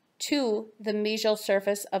to the mesial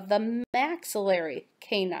surface of the maxillary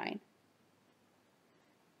canine.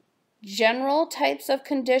 General types of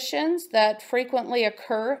conditions that frequently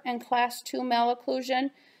occur in class 2 malocclusion,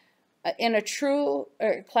 in a true,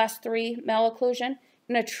 or class 3 malocclusion,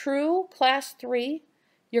 in a true class 3,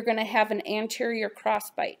 you're going to have an anterior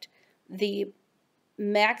crossbite. The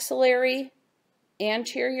maxillary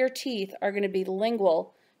anterior teeth are going to be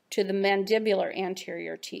lingual to the mandibular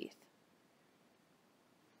anterior teeth.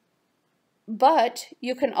 But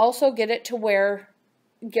you can also get it to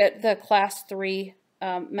get the class 3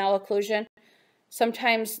 malocclusion.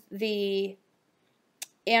 Sometimes the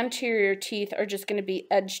anterior teeth are just going to be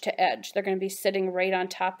edge to edge. They're going to be sitting right on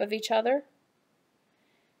top of each other.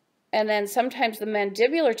 And then sometimes the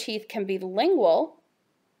mandibular teeth can be lingual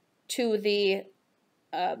to the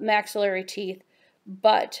maxillary teeth,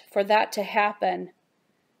 but for that to happen,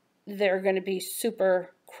 they're going to be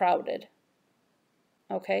super crowded.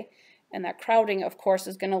 Okay? And that crowding, of course,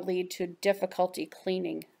 is going to lead to difficulty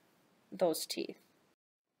cleaning those teeth.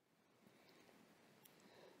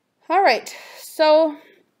 All right, so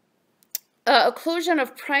occlusion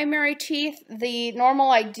of primary teeth, the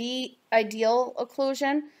normal ideal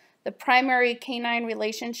occlusion, the primary canine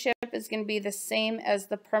relationship is going to be the same as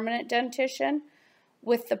the permanent dentition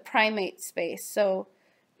with the primate space. So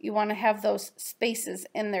you want to have those spaces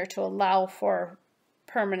in there to allow for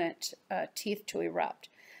permanent teeth to erupt.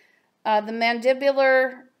 The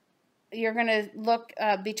mandibular, you're going to look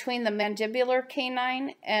between the mandibular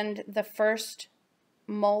canine and the first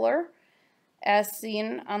molar, as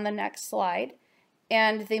seen on the next slide.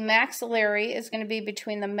 And the maxillary is going to be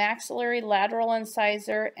between the maxillary lateral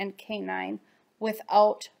incisor and canine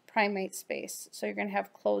without primate space. So you're going to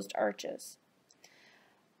have closed arches.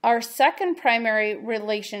 Our second primary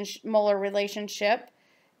molar relationship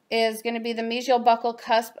is going to be the mesiobuccal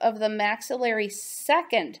cusp of the maxillary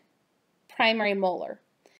second primary molar.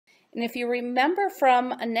 And if you remember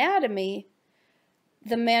from anatomy,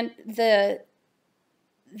 the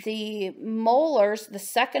molars, the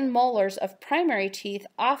second molars of primary teeth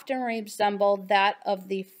often resemble that of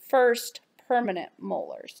the first permanent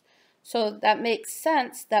molars. So that makes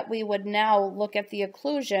sense that we would now look at the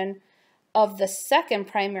occlusion of the second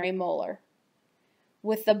primary molar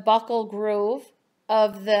with the buccal groove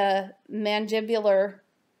of the mandibular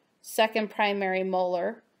second primary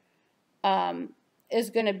molar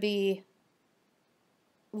is going to be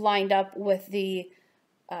lined up with the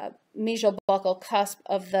mesiobuccal cusp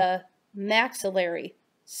of the maxillary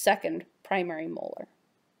second primary molar.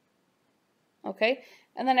 Okay,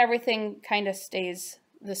 and then everything kind of stays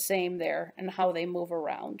the same there and how they move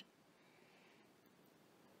around.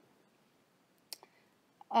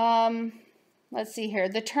 Let's see here.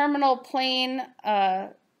 The terminal plane,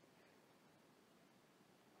 I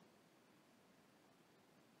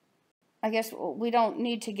guess we don't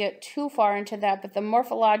need to get too far into that, but the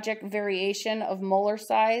morphologic variation of molar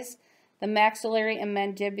size, the maxillary and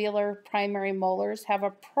mandibular primary molars have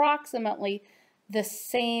approximately the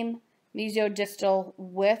same mesiodistal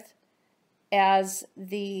width as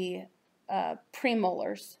the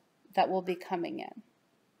premolars that will be coming in.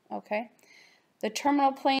 Okay? The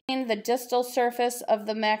terminal plane, the distal surface of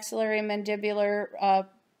the maxillary and mandibular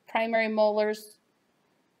primary molars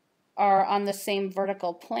are on the same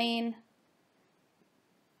vertical plane.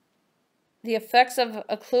 The effects of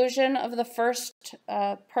occlusion of the first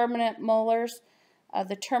permanent molars,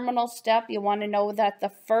 the terminal step, you want to know that the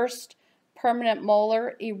first permanent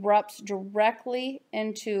molar erupts directly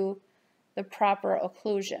into the proper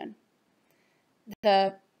occlusion.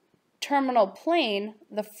 The terminal plane,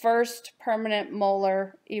 the first permanent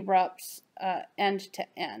molar erupts end to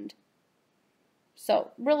end.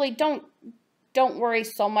 So really don't worry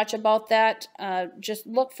so much about that. Just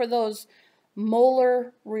look for those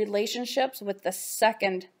molar relationships with the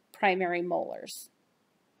second primary molars.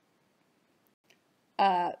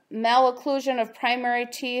 Malocclusion of primary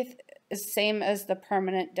teeth is same as the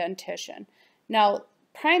permanent dentition. Now,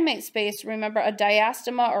 primate space, remember, a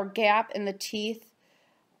diastema or gap in the teeth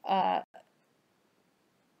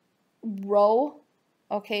row,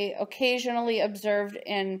 okay, occasionally observed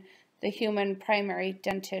in the human primary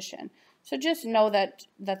dentition. So just know that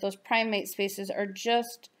those primate spaces are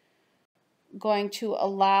just going to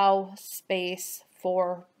allow space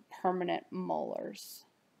for permanent molars.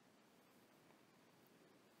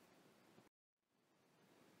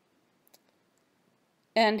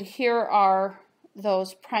 And here are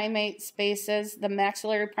those primate spaces. The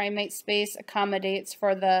maxillary primate space accommodates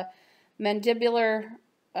for the mandibular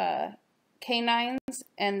canines,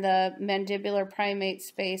 and the mandibular primate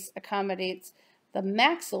space accommodates the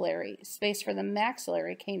maxillary space for the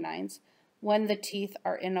maxillary canines when the teeth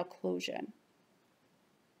are in occlusion.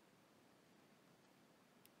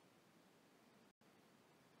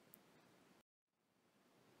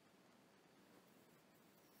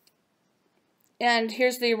 And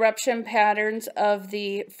here's the eruption patterns of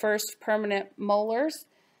the first permanent molars.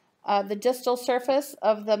 The distal surface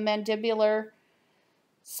of the mandibular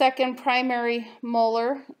second primary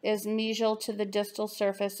molar is mesial to the distal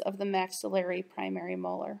surface of the maxillary primary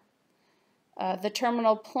molar. The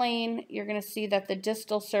terminal plane, you're going to see that the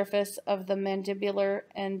distal surface of the mandibular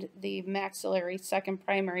and the maxillary second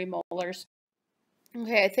primary molars.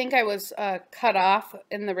 Okay, I think I was cut off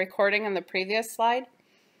in the recording on the previous slide.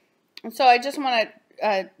 And so I just want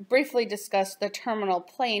to briefly discuss the terminal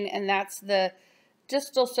plane, and that's the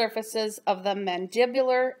distal surfaces of the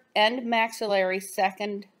mandibular and maxillary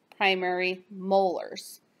second primary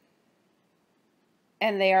molars.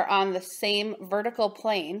 And they are on the same vertical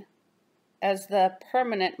plane as the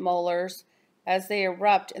permanent molars as they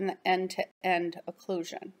erupt in the end-to-end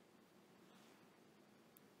occlusion.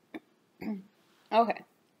 Okay,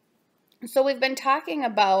 so we've been talking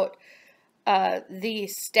about the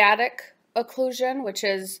static occlusion, which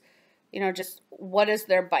is, just what is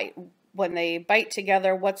their bite? When they bite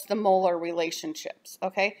together, what's the molar relationships,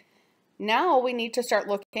 okay? Now we need to start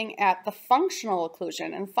looking at the functional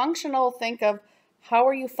occlusion. And functional, think of how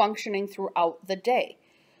are you functioning throughout the day?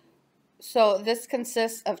 So this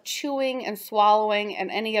consists of chewing and swallowing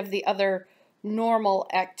and any of the other normal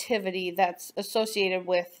activity that's associated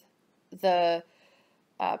with the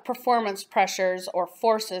performance pressures or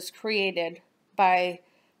forces created by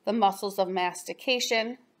the muscles of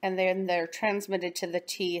mastication, and then they're transmitted to the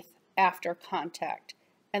teeth after contact,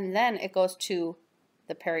 and then it goes to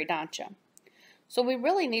the periodontium. So we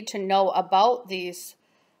really need to know about these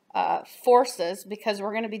forces because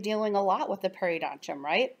we're going to be dealing a lot with the periodontium,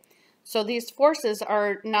 right? So these forces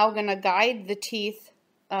are now going to guide the teeth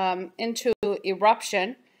into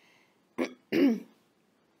eruption,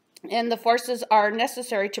 and the forces are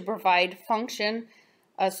necessary to provide function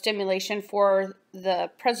stimulation for the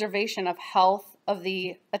preservation of health of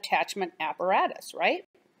the attachment apparatus, right?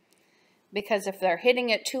 Because if they're hitting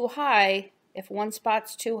it too high, if one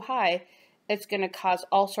spot's too high, it's going to cause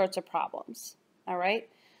all sorts of problems, all right?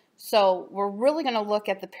 So we're really going to look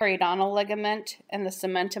at the periodontal ligament and the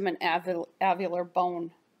cementum and alveolar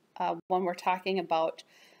bone when we're talking about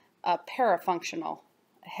parafunctional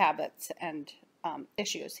habits and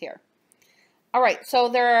issues here. All right, so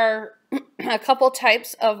there are a couple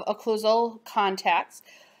types of occlusal contacts.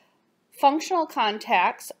 Functional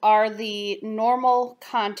contacts are the normal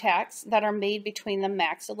contacts that are made between the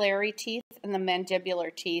maxillary teeth and the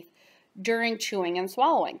mandibular teeth during chewing and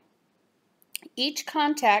swallowing. Each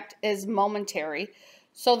contact is momentary,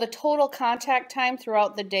 so the total contact time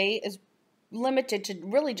throughout the day is limited to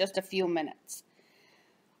really just a few minutes.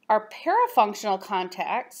 Our parafunctional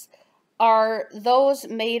contacts are those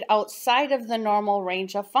made outside of the normal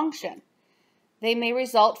range of function. They may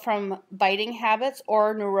result from biting habits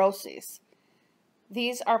or neuroses.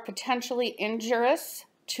 These are potentially injurious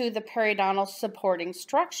to the periodontal supporting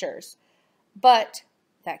structures, but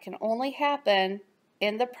that can only happen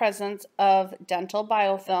in the presence of dental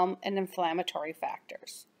biofilm and inflammatory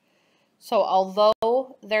factors. So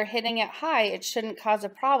although they're hitting it high, it shouldn't cause a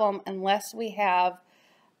problem unless we have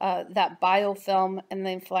that biofilm and the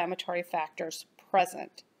inflammatory factors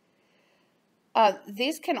present.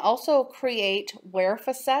 These can also create wear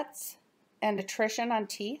facets and attrition on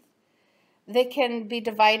teeth. They can be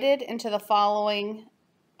divided into the following.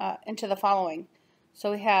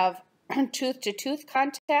 So we have tooth-to-tooth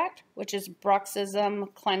contact, which is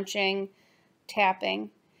bruxism, clenching, tapping,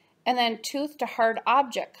 and then tooth-to-hard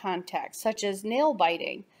object contact, such as nail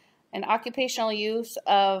biting, and occupational use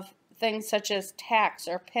of things such as tacks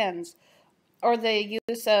or pins, or the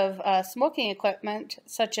use of smoking equipment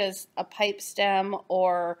such as a pipe stem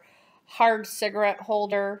or hard cigarette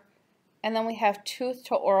holder. And then we have tooth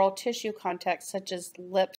to oral tissue contact such as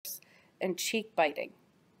lips and cheek biting.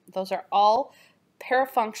 Those are all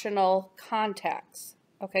parafunctional contacts.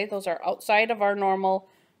 Okay, those are outside of our normal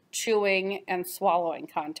chewing and swallowing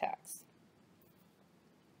contacts.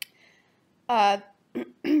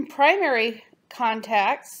 Primary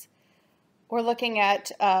contacts, we're looking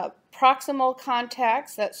at proximal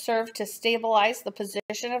contacts that serve to stabilize the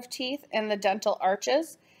position of teeth in the dental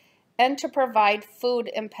arches and to provide food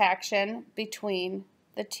impaction between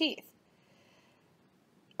the teeth.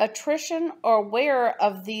 Attrition or wear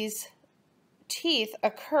of these teeth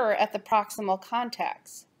occur at the proximal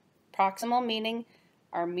contacts. Proximal meaning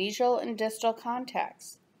our mesial and distal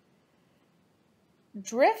contacts.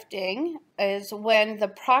 Drifting is when the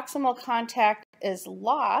proximal contact is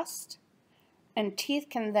lost and teeth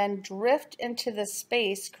can then drift into the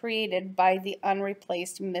space created by the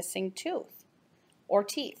unreplaced missing tooth or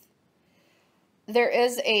teeth. There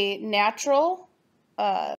is a natural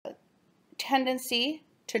tendency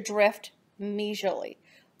to drift mesially.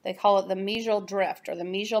 They call it the mesial drift or the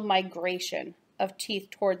mesial migration of teeth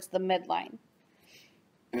towards the midline.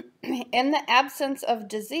 In the absence of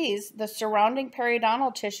disease, the surrounding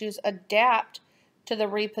periodontal tissues adapt to the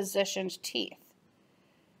repositioned teeth.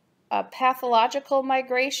 Pathological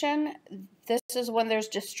migration, this is when there's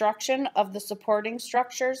destruction of the supporting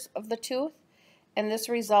structures of the tooth, and this is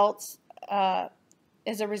a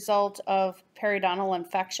result of periodontal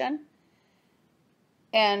infection.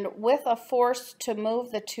 And with a force to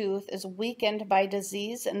move the tooth is weakened by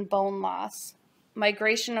disease and bone loss,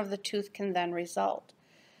 migration of the tooth can then result.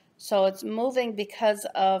 So it's moving because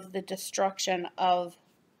of the destruction of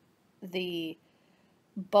the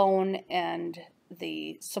bone and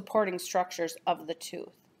the supporting structures of the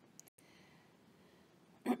tooth.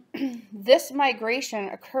 This migration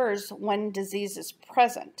occurs when disease is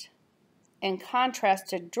present. In contrast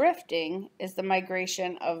to drifting is the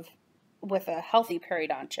migration with a healthy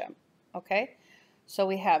periodontium. Okay, so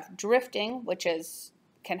we have drifting, which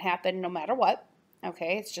can happen no matter what.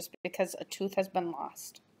 Okay, it's just because a tooth has been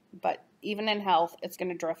lost. But even in health, it's going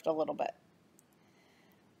to drift a little bit.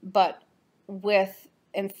 But with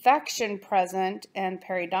infection present and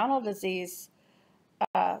periodontal disease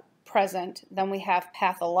present, then we have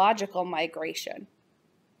pathological migration.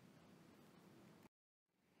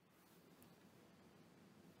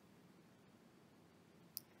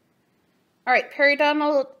 All right,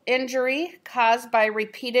 periodontal injury caused by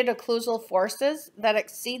repeated occlusal forces that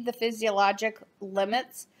exceed the physiologic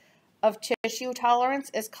limits of tissue tolerance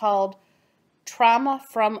is called trauma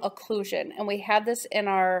from occlusion. And we had this in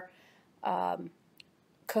our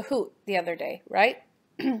Kahoot the other day, right?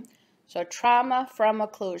 So trauma from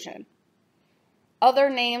occlusion. Other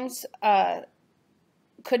names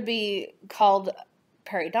could be called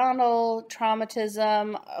periodontal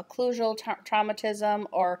traumatism, occlusal traumatism,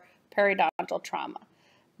 or periodontal trauma.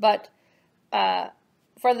 But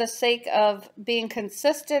for the sake of being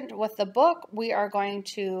consistent with the book, we are going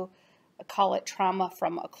to call it trauma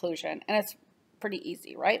from occlusion. And it's pretty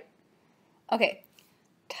easy, right? Okay,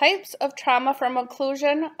 types of trauma from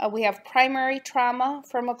occlusion. We have primary trauma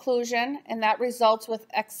from occlusion, and that results with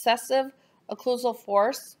excessive occlusal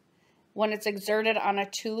force when it's exerted on a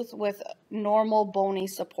tooth with normal bony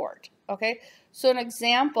support. Okay, so an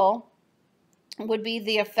example would be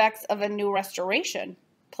the effects of a new restoration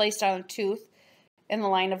placed on a tooth in the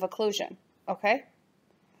line of occlusion. Okay,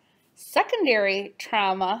 secondary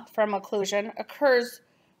trauma from occlusion occurs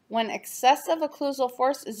when excessive occlusal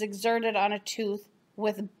force is exerted on a tooth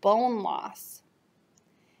with bone loss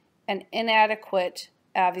and inadequate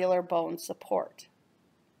alveolar bone support.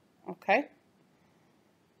 Okay?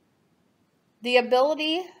 The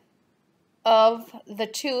ability of the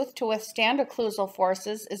tooth to withstand occlusal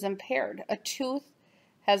forces is impaired. A tooth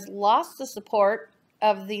has lost the support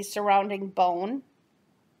of the surrounding bone.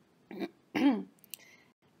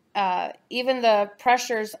 Even the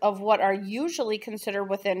pressures of what are usually considered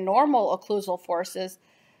within normal occlusal forces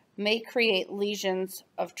may create lesions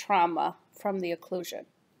of trauma from the occlusion.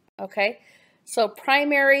 Okay, so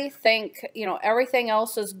primary, think, everything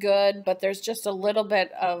else is good, but there's just a little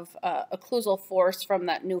bit of occlusal force from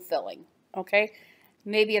that new filling. Okay,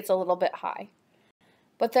 maybe it's a little bit high.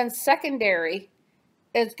 But then secondary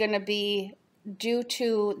is going to be due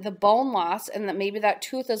to the bone loss, and that maybe that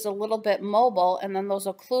tooth is a little bit mobile, and then those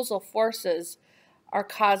occlusal forces are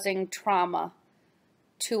causing trauma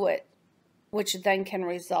to it, which then can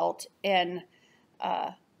result in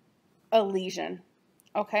a lesion.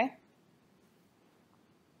 Okay?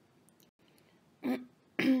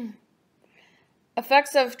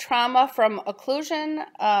 Effects of trauma from occlusion.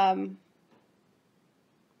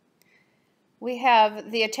 We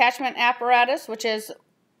have the attachment apparatus, which is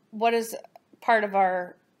what is part of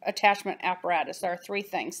our attachment apparatus. There are three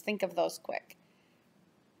things. Think of those quick.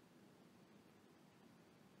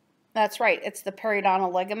 That's right. It's the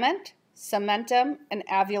periodontal ligament, cementum, and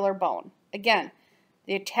alveolar bone. Again,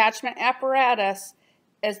 the attachment apparatus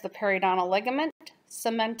is the periodontal ligament,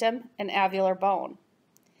 cementum, and alveolar bone.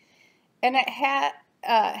 And it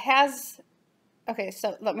has, okay,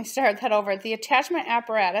 so let me start that over. The attachment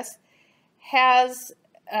apparatus has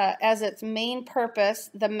as its main purpose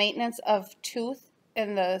the maintenance of tooth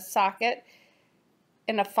in the socket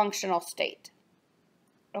in a functional state.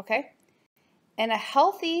 Okay? In a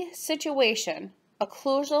healthy situation,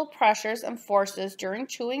 occlusal pressures and forces during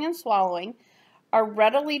chewing and swallowing are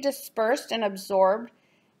readily dispersed and absorbed,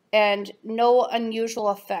 and no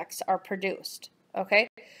unusual effects are produced. Okay?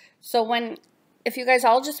 So if you guys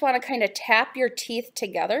all just want to kind of tap your teeth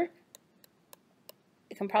together,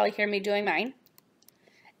 you can probably hear me doing mine.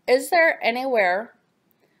 Is there anywhere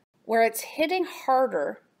where it's hitting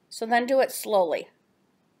harder, so then do it slowly?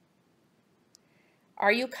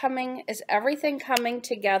 Is everything coming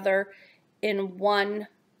together in one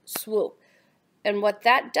swoop? And what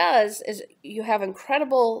that does is you have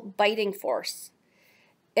incredible biting force.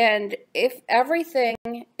 And if everything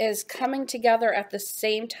is coming together at the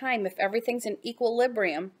same time, if everything's in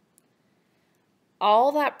equilibrium,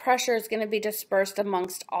 all that pressure is going to be dispersed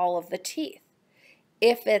amongst all of the teeth.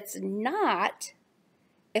 If it's not,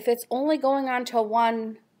 if it's only going on to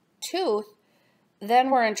one tooth, then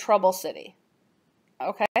we're in trouble city.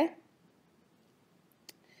 Okay?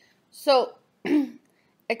 So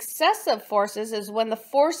excessive forces is when the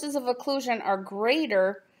forces of occlusion are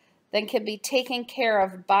greater than can be taken care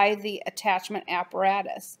of by the attachment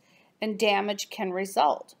apparatus, and damage can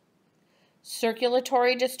result.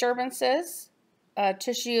 Circulatory disturbances,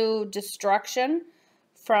 tissue destruction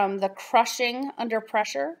from the crushing under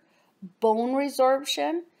pressure, bone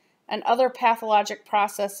resorption, and other pathologic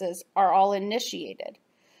processes are all initiated.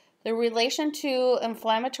 The relation to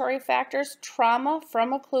inflammatory factors, trauma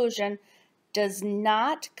from occlusion does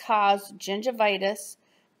not cause gingivitis,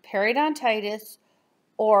 periodontitis,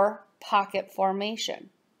 or pocket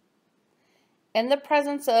formation. In the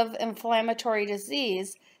presence of inflammatory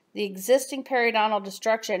disease, the existing periodontal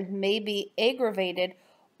destruction may be aggravated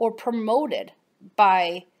or promoted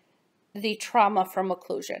by the trauma from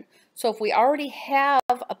occlusion. So if we already have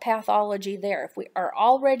a pathology there, if we are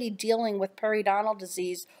already dealing with periodontal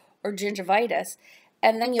disease or gingivitis,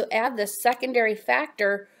 and then you add this secondary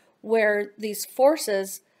factor where these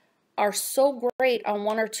forces are so great on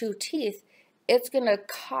one or two teeth, it's going to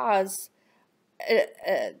cause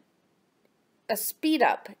a speed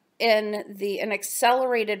up in an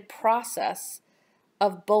accelerated process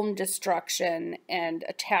of bone destruction and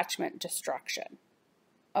attachment destruction.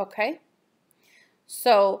 Okay?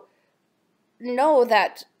 So know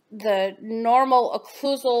that the normal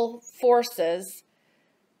occlusal forces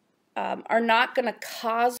are not going to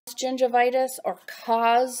cause gingivitis or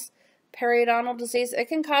cause periodontal disease. It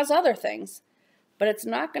can cause other things, but it's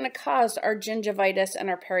not going to cause our gingivitis and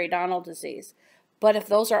our periodontal disease. But if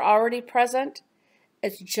those are already present,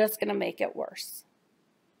 it's just going to make it worse.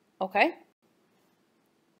 Okay?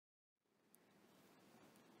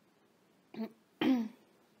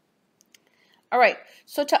 All right,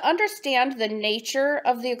 so to understand the nature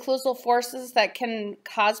of the occlusal forces that can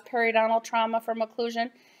cause periodontal trauma from occlusion,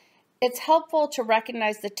 it's helpful to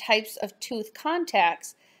recognize the types of tooth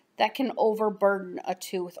contacts that can overburden a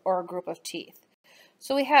tooth or a group of teeth.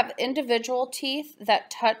 So we have individual teeth that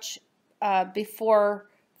touch before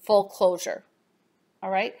full closure. All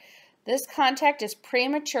right, this contact is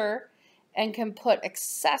premature and can put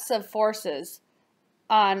excessive forces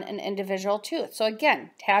on an individual tooth. So again,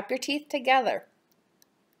 tap your teeth together.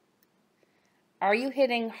 Are you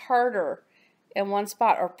hitting harder in one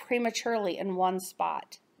spot or prematurely in one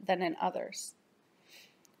spot than in others?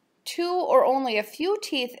 Two or only a few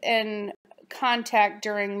teeth in contact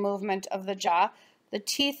during movement of the jaw, the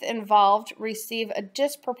teeth involved receive a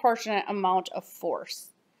disproportionate amount of force.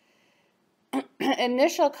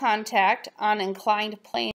 Initial contact on inclined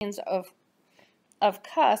planes of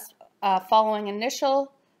cusp following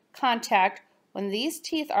initial contact, when these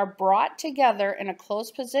teeth are brought together in a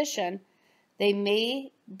closed position, there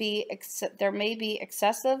may be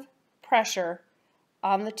excessive pressure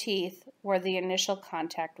on the teeth where the initial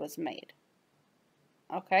contact was made.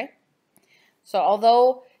 Okay? So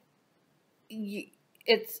although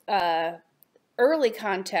it's early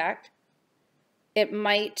contact,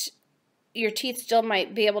 your teeth still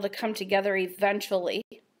might be able to come together eventually,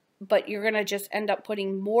 but you're going to just end up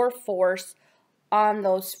putting more force on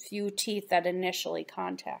those few teeth that initially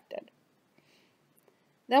contacted.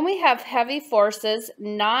 Then we have heavy forces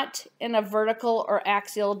not in a vertical or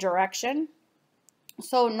axial direction.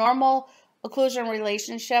 So normal occlusion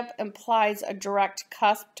relationship implies a direct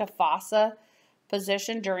cusp to fossa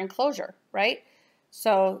position during closure, right?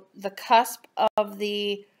 So the cusp of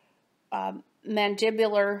the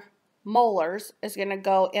mandibular molars is going to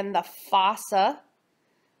go in the fossa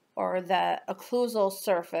or the occlusal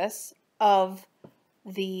surface of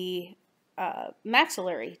the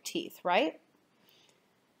maxillary teeth, right?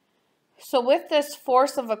 So with this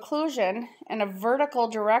force of occlusion in a vertical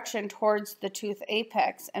direction towards the tooth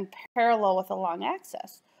apex and parallel with the long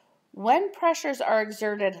axis, when pressures are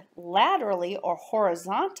exerted laterally or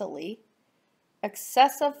horizontally,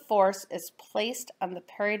 excessive force is placed on the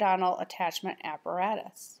periodontal attachment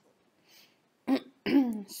apparatus.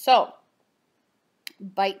 So,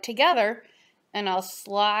 bite together and I'll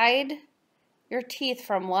slide your teeth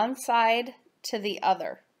from one side to the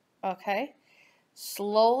other, okay?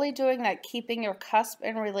 Slowly doing that, keeping your cusp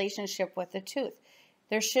in relationship with the tooth.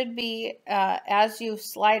 There should be, as you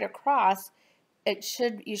slide across,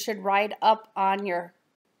 you should ride up on your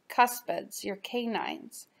cuspids, your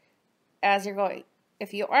canines, as you're going.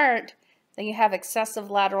 If you aren't, then you have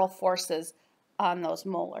excessive lateral forces on those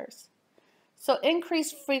molars. So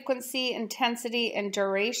increased frequency, intensity, and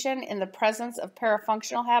duration in the presence of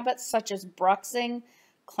parafunctional habits such as bruxing,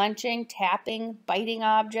 clenching, tapping, biting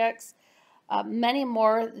objects, many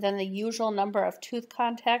more than the usual number of tooth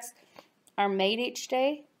contacts are made each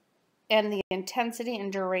day, and the intensity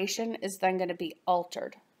and duration is then going to be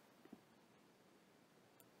altered.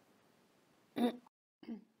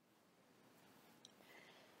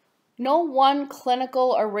 No one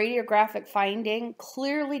clinical or radiographic finding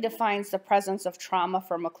clearly defines the presence of trauma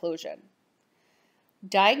from occlusion.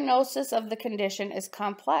 Diagnosis of the condition is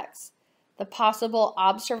complex. The possible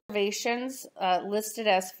observations listed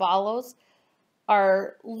as follows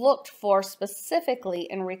are looked for specifically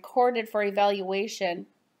and recorded for evaluation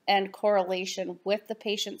and correlation with the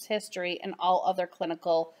patient's history and all other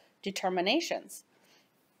clinical determinations.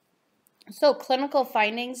 So clinical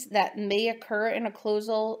findings that may occur in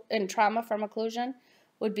trauma from occlusion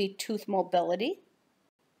would be tooth mobility,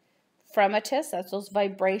 fremitus, that's those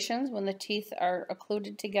vibrations when the teeth are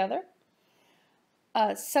occluded together,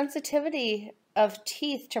 sensitivity of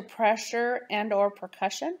teeth to pressure and or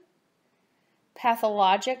percussion,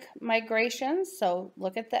 pathologic migrations, so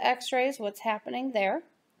look at the x-rays, what's happening there.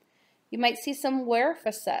 You might see some wear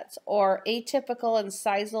facets or atypical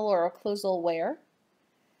incisal or occlusal wear.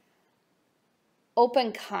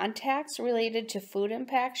 Open contacts related to food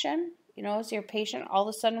impaction. You know, is your patient all of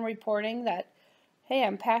a sudden reporting that, hey,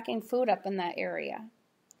 I'm packing food up in that area?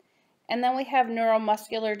 And then we have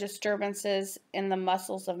neuromuscular disturbances in the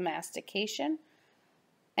muscles of mastication.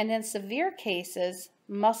 And in severe cases,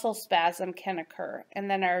 muscle spasm can occur.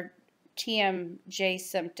 And then our TMJ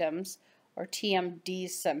symptoms or TMD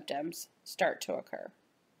symptoms start to occur.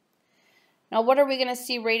 Now, what are we going to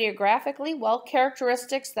see radiographically? Well,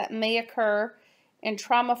 characteristics that may occur in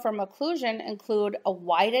trauma from occlusion include a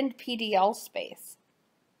widened PDL space,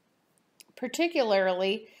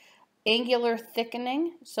 particularly angular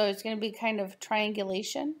thickening, so it's going to be kind of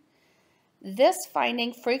triangulation. This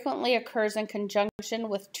finding frequently occurs in conjunction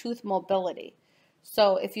with tooth mobility.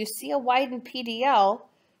 So if you see a widened PDL,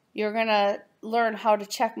 you're going to learn how to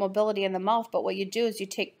check mobility in the mouth, but what you do is you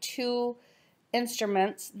take two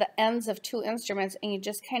instruments, the ends of two instruments, and you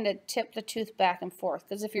just kind of tip the tooth back and forth,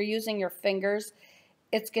 because if you're using your fingers,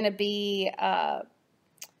 it's going to be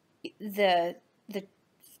the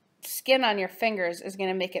skin on your fingers is going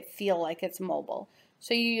to make it feel like it's mobile.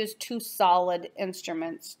 So you use two solid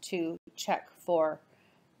instruments to check for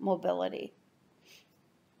mobility.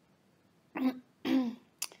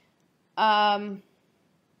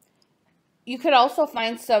 You could also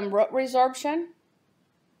find some root resorption.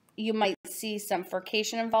 You might see some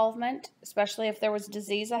furcation involvement, especially if there was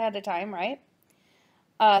disease ahead of time, right?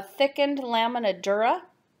 Thickened lamina dura.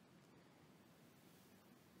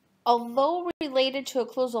 Although related to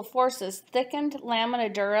occlusal forces, thickened lamina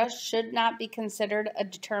dura should not be considered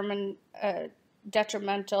a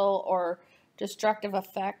detrimental or destructive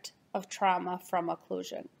effect of trauma from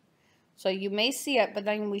occlusion. So you may see it, but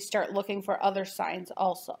then we start looking for other signs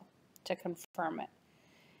also to confirm it.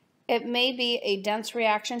 It may be a dense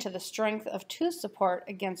reaction to the strength of tooth support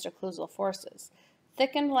against occlusal forces.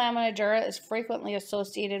 Thickened lamina dura is frequently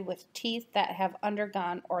associated with teeth that have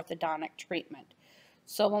undergone orthodontic treatment.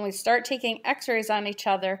 So when we start taking x-rays on each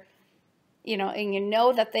other, you know, and you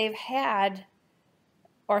know that they've had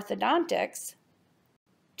orthodontics,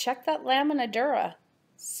 check that lamina dura.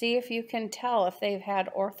 See if you can tell if they've had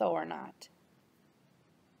ortho or not.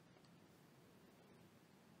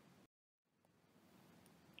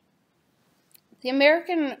 The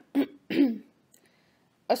American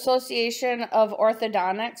Association of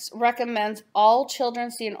Orthodontics recommends all children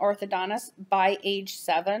see an orthodontist by age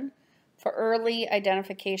 7 for early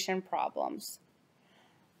identification problems.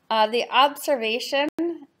 The observation,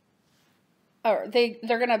 or they're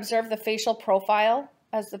going to observe the facial profile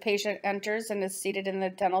as the patient enters and is seated in the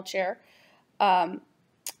dental chair.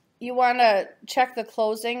 You want to check the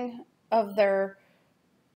closing of their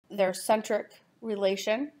their centric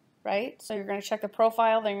relation, right? So you're going to check the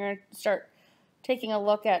profile, then you're going to start taking a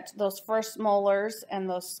look at those first molars and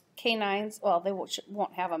those canines. Well, they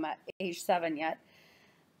won't have them at age 7 yet.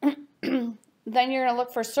 Then you're going to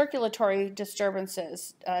look for circulatory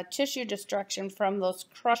disturbances, tissue destruction from those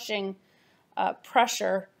crushing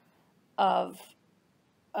pressure of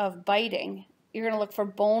biting. You're going to look for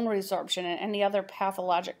bone resorption and any other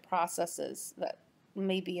pathologic processes that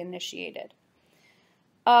may be initiated.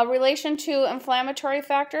 Relation to inflammatory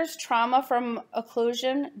factors, trauma from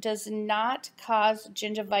occlusion does not cause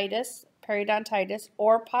gingivitis, periodontitis,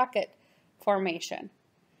 or pocket formation.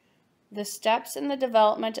 The steps in the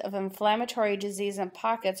development of inflammatory disease in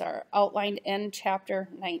pockets are outlined in Chapter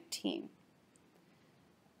 19.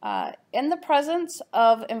 In the presence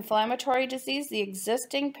of inflammatory disease, the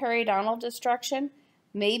existing periodontal destruction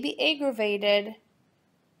may be aggravated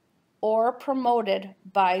or promoted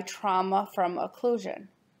by trauma from occlusion.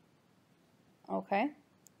 Okay?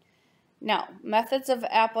 Now, methods of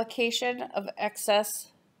application of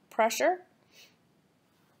excess pressure.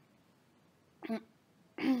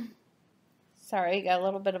 Sorry, got a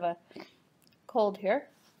little bit of a cold here.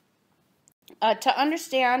 To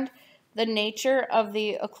understand the nature of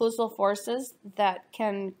the occlusal forces that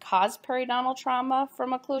can cause periodontal trauma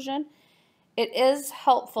from occlusion, it is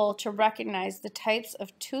helpful to recognize the types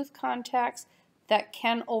of tooth contacts that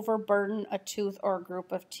can overburden a tooth or a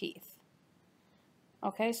group of teeth.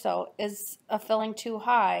 Okay, so is a filling too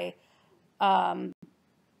high?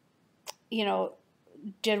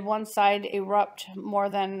 Did one side erupt more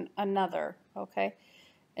than another? Okay.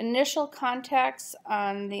 Initial contacts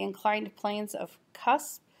on the inclined planes of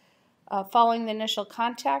cusp. Following the initial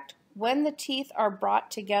contact, when the teeth are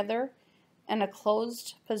brought together in a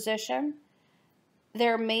closed position,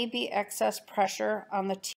 there may be excess pressure on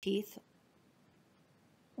the teeth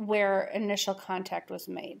where initial contact was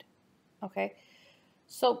made. Okay,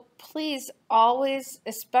 so please always,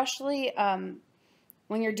 especially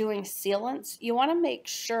when you're doing sealants, you want to make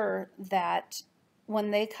sure that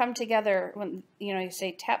when they come together, when you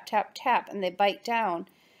say tap, tap, tap, and they bite down,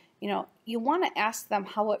 you want to ask them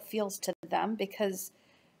how it feels to them, because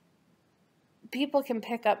people can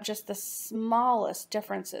pick up just the smallest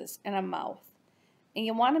differences in a mouth. And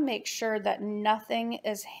you want to make sure that nothing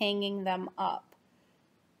is hanging them up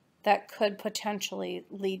that could potentially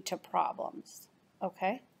lead to problems.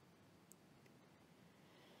 Okay?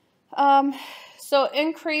 So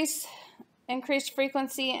increased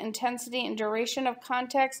frequency, intensity, and duration of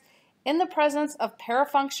contacts in the presence of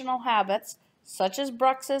parafunctional habits such as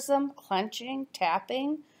bruxism, clenching,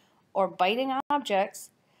 tapping, or biting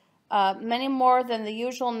objects. Many more than the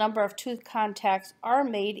usual number of tooth contacts are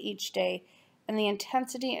made each day, and the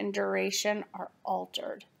intensity and duration are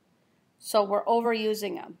altered. So we're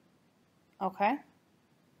overusing them. Okay?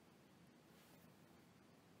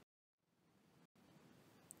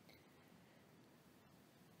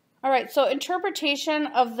 All right, so interpretation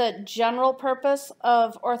of the general purpose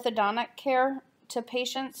of orthodontic care to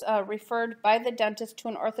patients referred by the dentist to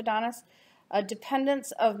an orthodontist,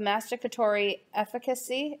 dependence of masticatory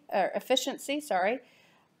efficiency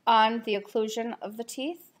on the occlusion of the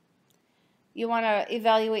teeth. You want to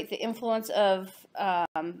evaluate the influence of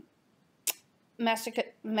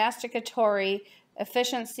masticatory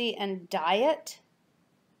efficiency and diet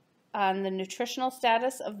on the nutritional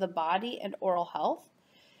status of the body and oral health.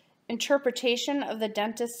 Interpretation of the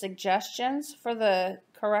dentist's suggestions for the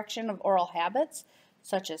correction of oral habits,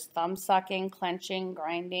 such as thumb sucking, clenching,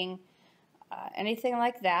 grinding, anything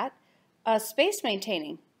like that. Space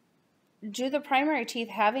maintaining. Do the primary teeth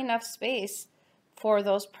have enough space for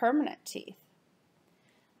those permanent teeth?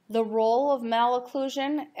 The role of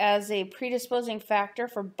malocclusion as a predisposing factor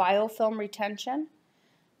for biofilm retention.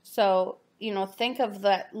 So, think of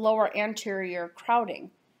that lower anterior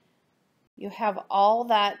crowding. You have all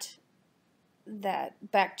that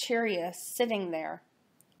bacteria sitting there,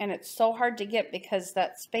 and it's so hard to get because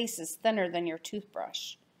that space is thinner than your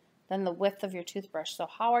toothbrush, than the width of your toothbrush. So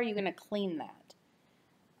how are you going to clean that?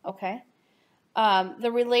 Okay.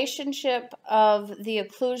 The relationship of the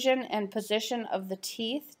occlusion and position of the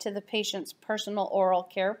teeth to the patient's personal oral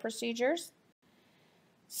care procedures.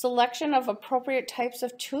 Selection of appropriate types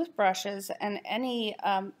of toothbrushes and any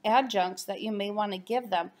adjuncts that you may want to give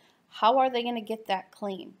them. How are they going to get that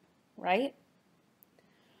clean, right?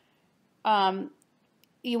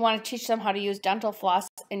 You want to teach them how to use dental floss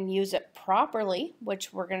and use it properly,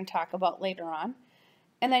 which we're going to talk about later on.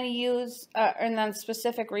 And then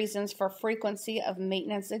specific reasons for frequency of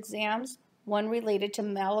maintenance exams, one related to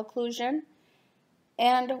malocclusion,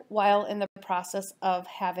 and while in the process of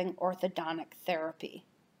having orthodontic therapy.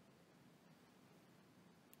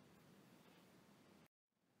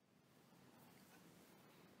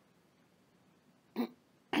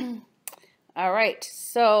 All right,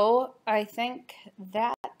 so I think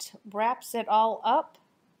that wraps it all up.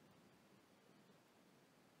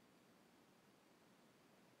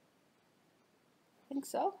 I think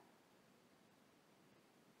so.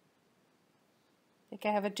 I think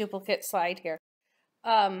I have a duplicate slide here.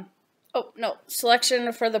 Oh, no,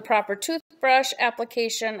 selection for the proper toothbrush,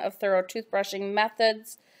 application of thorough toothbrushing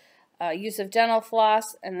methods, use of dental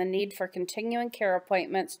floss, and the need for continuing care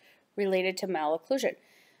appointments related to malocclusion.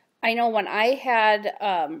 I know when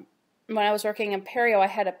I was working in perio, I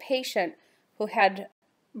had a patient who had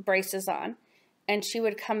braces on, and she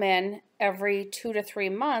would come in every 2 to 3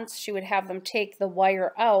 months. She would have them take the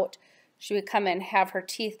wire out. She would come in, have her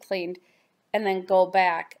teeth cleaned, and then go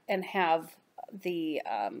back and have the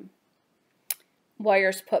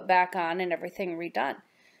wires put back on and everything redone.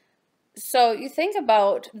 So you think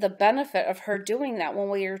about the benefit of her doing that when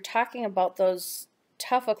we are talking about those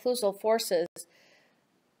tough occlusal forces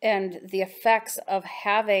and the effects of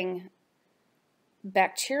having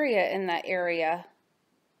bacteria in that area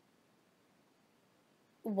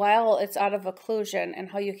while it's out of occlusion, and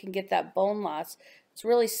how you can get that bone loss. It's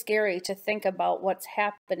really scary to think about what's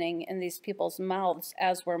happening in these people's mouths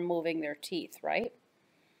as we're moving their teeth, right?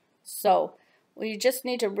 So we just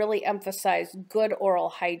need to really emphasize good oral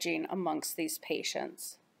hygiene amongst these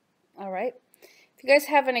patients. All right. If you guys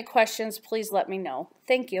have any questions, please let me know.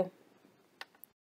 Thank you.